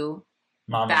ready to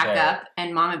back up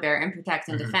and mama bear and protect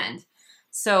and defend.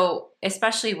 So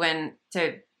especially when,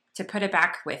 to put it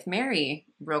back with Mary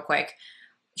real quick,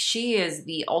 she is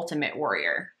the ultimate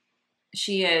warrior.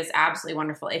 She is absolutely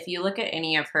wonderful. If you look at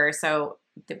any of her, so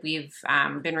that we've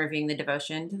been reviewing the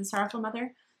devotion to the Sorrowful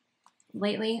Mother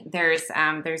lately, there's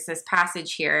this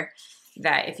passage here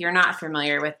that if you're not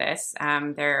familiar with this,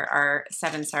 there are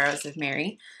 7 sorrows of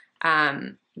Mary. So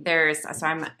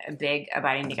I'm a big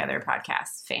Abiding Together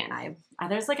podcast fan.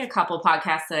 There's like a couple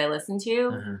podcasts that I listen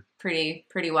to pretty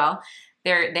well.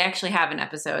 They actually have an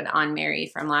episode on Mary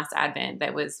from last Advent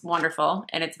that was wonderful,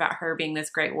 and it's about her being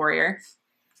this great warrior.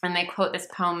 And they quote this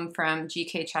poem from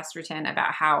G.K. Chesterton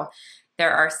about how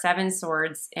there are 7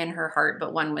 swords in her heart,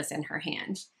 but one was in her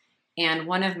hand. And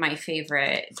one of my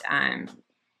favorite,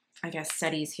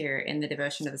 studies here in the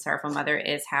devotion to the Sorrowful Mother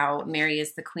is how Mary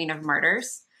is the Queen of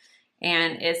Martyrs.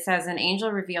 And it says, an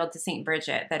angel revealed to St.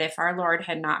 Bridget that if our Lord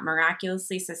had not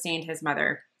miraculously sustained his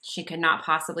mother, she could not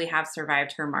possibly have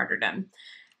survived her martyrdom.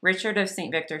 Richard of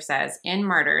St. Victor says, in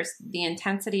martyrs, the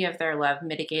intensity of their love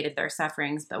mitigated their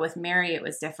sufferings, but with Mary it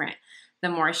was different. The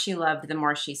more she loved, the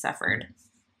more she suffered.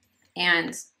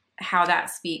 And how that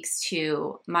speaks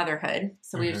to motherhood.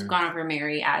 So we've gone over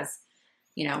Mary as,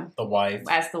 the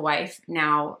wife.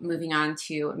 Now moving on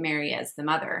to Mary as the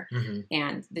mother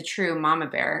and the true mama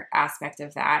bear aspect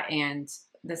of that and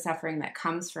the suffering that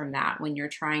comes from that when you're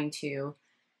trying to,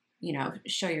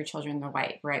 show your children the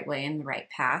right way and the right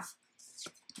path.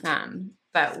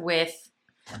 But with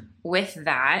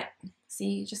that,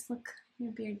 see, just look,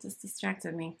 your beard just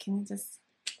distracted me. Can you just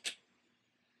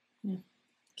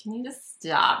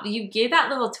stop? You gave that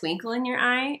little twinkle in your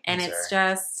eye, and it's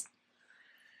just,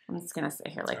 I'm just going to sit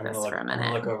here like this for a minute.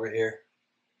 I'm going to look over here.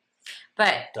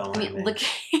 But, look.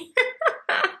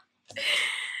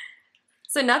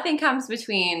 So nothing comes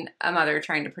between a mother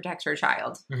trying to protect her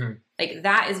child. Like,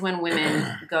 that is when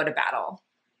women go to battle,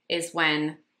 is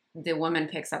when the woman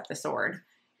picks up the sword,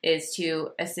 is to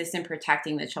assist in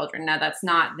protecting the children. Now, that's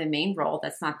not the main role.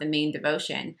 That's not the main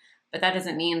devotion. But that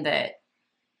doesn't mean that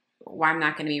I'm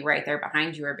not going to be right there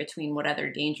behind you or between what other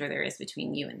danger there is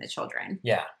between you and the children.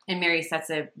 Yeah. And Mary sets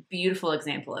a beautiful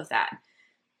example of that.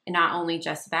 And not only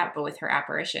just that, but with her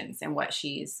apparitions and what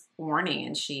she's warning,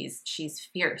 and she's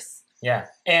fierce. Yeah.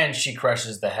 And she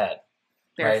crushes the head.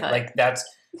 Barefoot. Right? Like, that's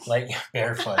like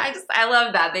barefoot. I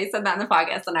love that. They said that in the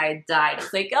podcast and I died.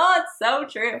 It's like, oh, it's so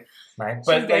true. Right.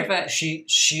 But like,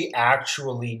 she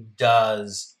actually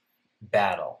does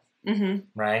battle.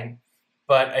 Right.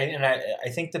 But I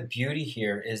think the beauty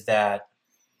here is that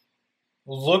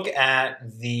look at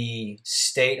the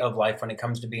state of life when it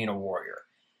comes to being a warrior.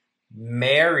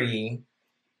 Mary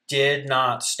did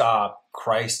not stop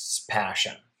Christ's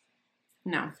passion.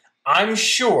 No. I'm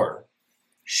sure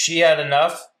she had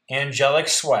enough angelic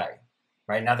sway,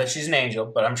 right? Not that she's an angel,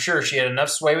 but I'm sure she had enough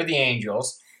sway with the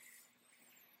angels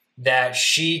that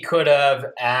she could have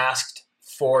asked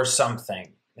for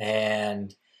something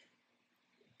and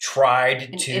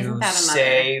tried to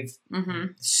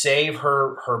save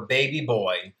her baby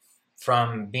boy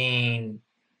from being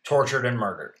tortured and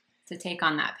murdered. To take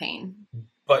on that pain.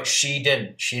 But she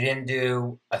didn't. She didn't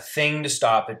do a thing to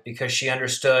stop it because she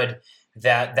understood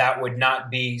that would not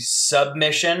be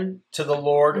submission to the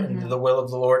Lord and to the will of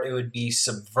the Lord. It would be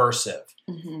subversive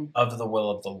of the will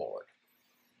of the Lord.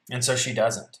 And so she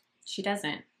doesn't. She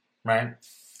doesn't. Right?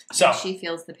 So she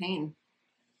feels the pain.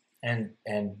 And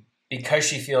because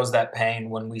she feels that pain,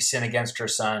 when we sin against her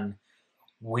son,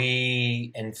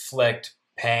 we inflict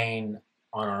pain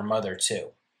on our mother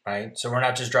too, right? So we're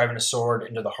not just driving a sword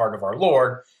into the heart of our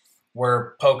Lord,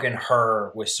 we're poking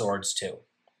her with swords too.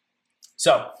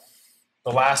 So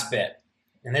the last bit,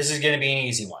 and this is going to be an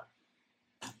easy one.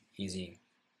 Easy,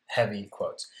 heavy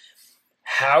quotes.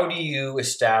 How do you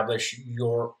establish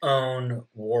your own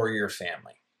warrior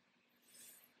family?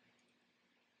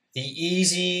 The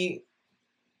easy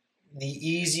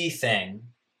thing,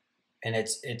 and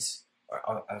it's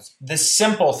the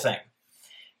simple thing,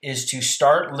 is to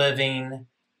start living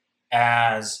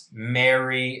as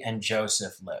Mary and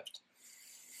Joseph lived.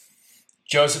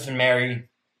 Joseph and Mary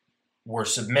were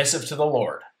submissive to the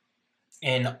Lord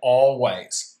in all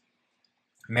ways.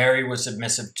 Mary was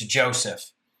submissive to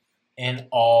Joseph in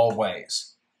all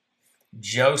ways.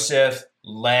 Joseph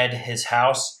led his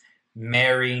house.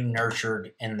 Mary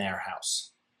nurtured in their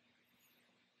house.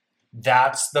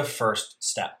 That's the first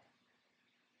step.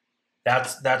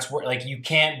 That's where, like, you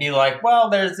can't be like, well,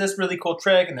 there's this really cool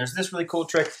trick and there's this really cool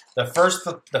trick. The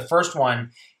first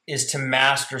one is to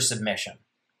master submission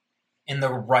in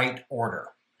the right order.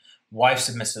 Wife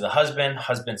submits to the husband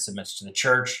submits to the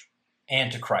church and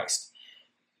to Christ.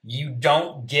 You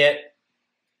don't get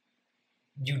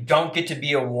to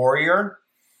be a warrior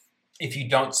if you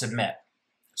don't submit.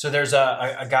 So there's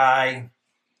a guy,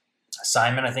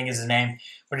 Simon, I think is his name,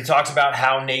 but he talks about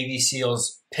how Navy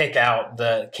SEALs pick out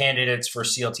the candidates for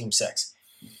SEAL Team 6.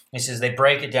 He says they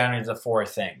break it down into 4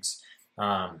 things.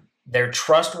 their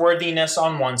trustworthiness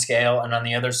on one scale, and on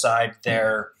the other side,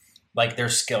 their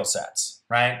skill sets,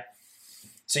 right?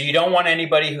 So you don't want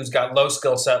anybody who's got low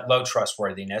skill set, low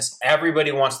trustworthiness.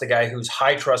 Everybody wants the guy who's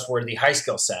high trustworthy, high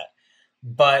skill set.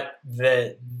 But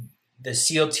the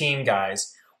SEAL team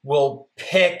guys will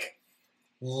pick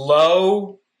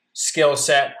low skill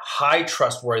set, high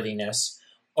trustworthiness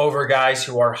over guys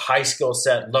who are high skill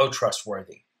set, low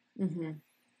trustworthy. Mm-hmm.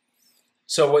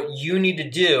 So what you need to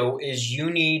do is you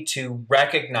need to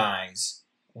recognize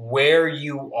where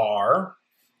you are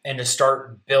and to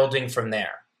start building from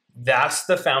there. That's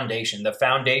the foundation. The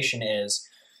foundation is,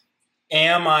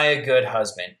 am I a good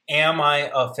husband? Am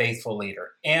I a faithful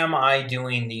leader? Am I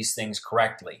doing these things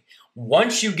correctly?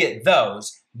 Once you get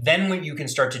those, then what you can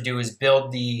start to do is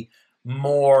build the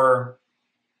more,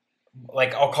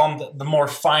 like I'll call them the more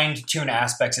fine-tuned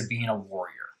aspects of being a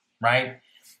warrior, right?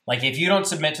 Like if you don't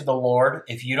submit to the Lord,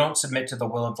 if you don't submit to the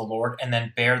will of the Lord and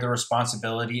then bear the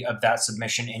responsibility of that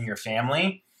submission in your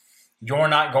family, you're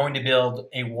not going to build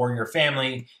a warrior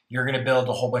family. You're going to build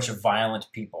a whole bunch of violent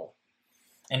people,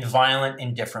 and violent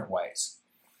in different ways.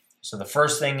 So the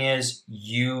first thing is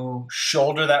you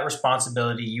shoulder that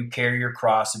responsibility. You carry your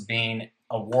cross of being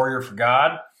a warrior for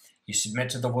God. You submit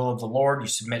to the will of the Lord. You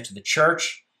submit to the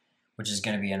church, which is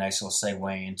going to be a nice little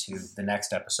segue into the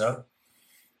next episode.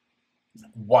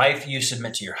 Wife, you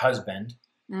submit to your husband.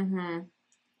 Mm-hmm.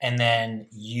 And then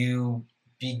you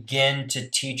begin to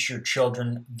teach your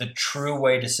children the true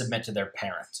way to submit to their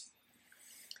parents.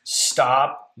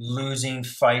 Stop losing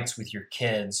fights with your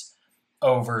kids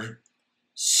over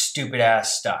stupid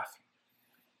ass stuff.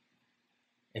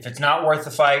 If it's not worth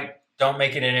the fight, don't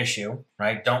make it an issue,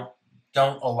 right? Don't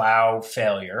allow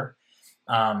failure.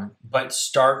 But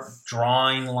start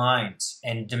drawing lines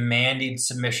and demanding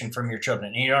submission from your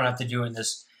children. And you don't have to do it in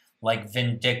this like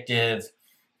vindictive,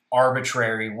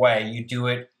 arbitrary way. You do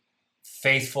it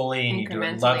faithfully and you do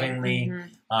it lovingly.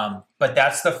 Mm-hmm. But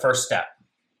that's the first step,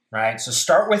 right? So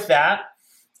start with that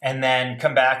and then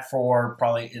come back for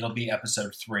it'll be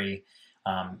episode 3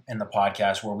 in the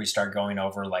podcast where we start going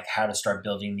over like how to start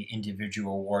building the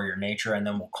individual warrior nature, and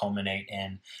then we'll culminate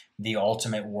in the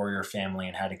ultimate warrior family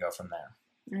and how to go from there.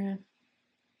 Yeah.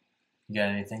 You got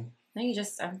anything? No,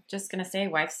 I'm just going to say,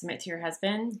 wife, submit to your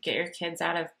husband, get your kids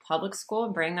out of public school,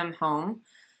 bring them home,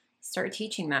 start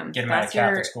teaching them. Get them out of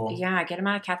Catholic school. Yeah, get them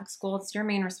out of Catholic school. It's your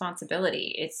main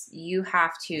responsibility. You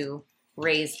have to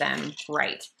raise them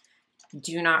right.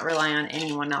 Do not rely on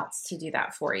anyone else to do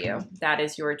that for you. That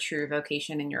is your true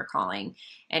vocation and your calling.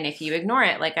 And if you ignore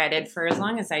it, like I did for as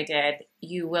long as I did,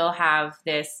 you will have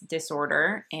this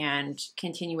disorder and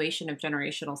continuation of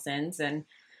generational sins and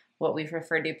what we've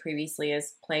referred to previously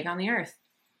as plague on the earth.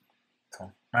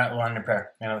 Cool. All right, we'll end in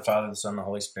prayer. In the name of the Father, the Son, and the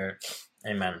Holy Spirit.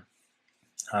 Amen.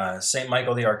 Saint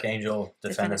Michael the Archangel,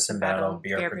 defend us in battle,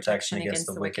 be our protection against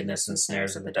the wickedness and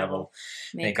snares of the devil.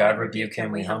 May God rebuke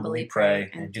him, we humbly pray,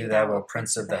 and do thou, O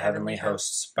Prince of the heavenly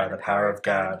hosts, by the power of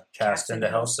God, cast into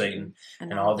hell Satan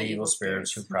and all the evil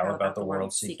spirits who prowl about the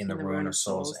world seeking the ruin of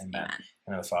souls. Amen.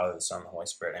 In the Father, the Son, and the Holy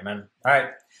Spirit. Amen. All right.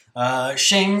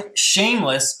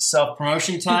 Shameless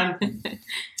self-promotion time.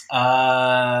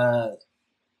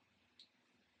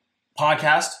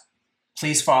 Podcast.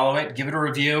 Please follow it, give it a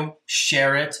review,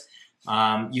 share it.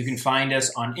 You can find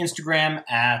us on Instagram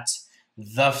at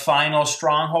The Final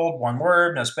Stronghold, one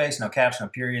word, no space, no caps, no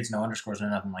periods, no underscores, no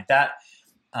nothing like that.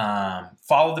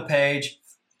 Follow the page,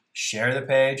 share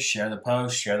the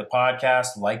post, share the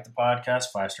podcast, like the podcast,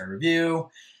 5-star review.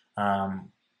 I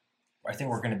think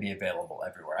we're going to be available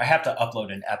everywhere. I have to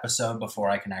upload an episode before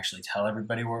I can actually tell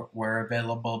everybody we're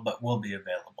available, but we'll be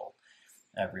available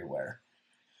everywhere.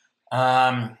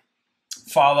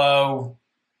 Follow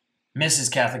Mrs.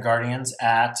 Catholic Guardians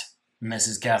at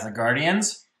Mrs. Catholic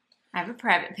Guardians. I have a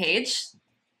private page.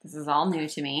 This is all new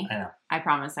to me. I know. I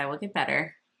promise I will get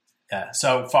better. Yeah,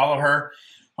 so follow her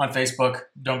on Facebook.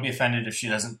 Don't be offended if she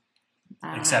doesn't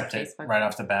accept it right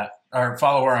off the bat. Or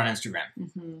follow her on Instagram.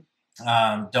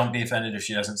 Mm-hmm. Don't be offended if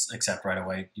she doesn't accept right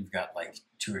away. You've got like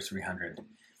 200 or 300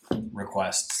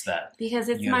 requests that because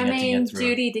it's my main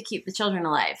duty to keep the children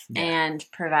alive and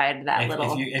provide that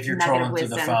if you're trolling through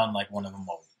the phone, like one of them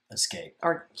will escape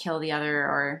or kill the other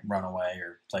or run away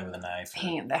or play with a knife,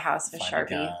 paint the house with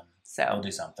Sharpie. So they'll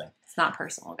do something. It's not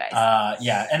personal, guys.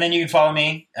 Yeah, and then you can follow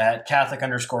me at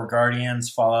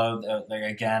Catholic_Guardians. Follow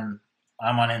again.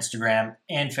 I'm on Instagram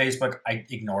and Facebook. I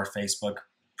ignore Facebook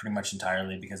pretty much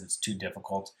entirely because it's too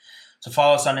difficult. So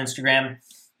follow us on Instagram.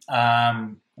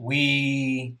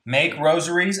 We make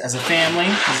rosaries as a family.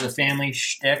 This is a family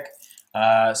shtick.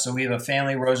 So we have a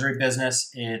family rosary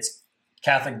business. It's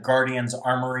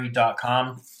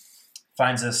CatholicGuardiansArmory.com.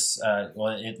 finds us,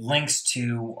 it links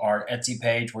to our Etsy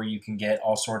page where you can get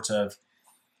all sorts of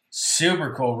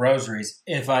super cool rosaries,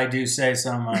 if I do say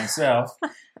so myself.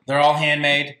 They're all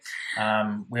handmade.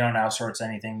 We don't outsource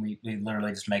anything. We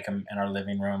literally just make them in our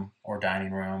living room or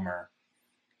dining room or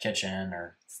kitchen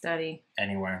or study,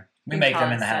 anywhere. We make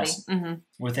them in the house,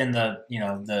 within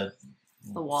the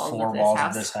walls four of walls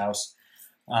of this house.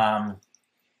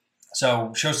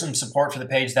 So show some support for the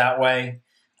page that way.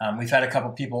 We've had a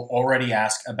couple people already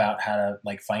ask about how to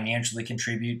like financially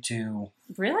contribute to.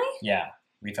 Really? Yeah,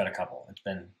 we've had a couple. It's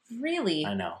been really.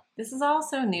 I know. This is all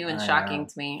so new and shocking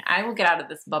to me. I will get out of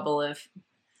this bubble of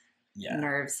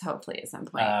nerves hopefully at some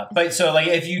point. But so like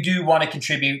if you do want to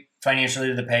contribute financially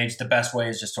to the page, the best way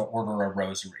is just to order a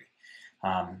rosary.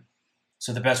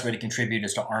 So the best way to contribute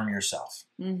is to arm yourself.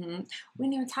 Mm-hmm. We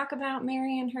need to talk about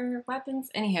Mary and her weapons.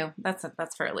 Anywho, that's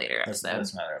for a later episode.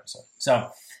 That's another episode. So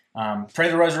pray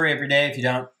the rosary every day. If you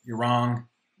don't, you're wrong.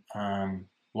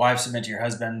 Wives, submit to your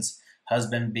husbands.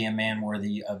 Husband, be a man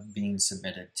worthy of being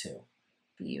submitted to.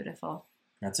 Beautiful.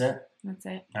 That's it. That's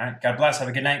it. All right. God bless. Have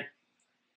a good night.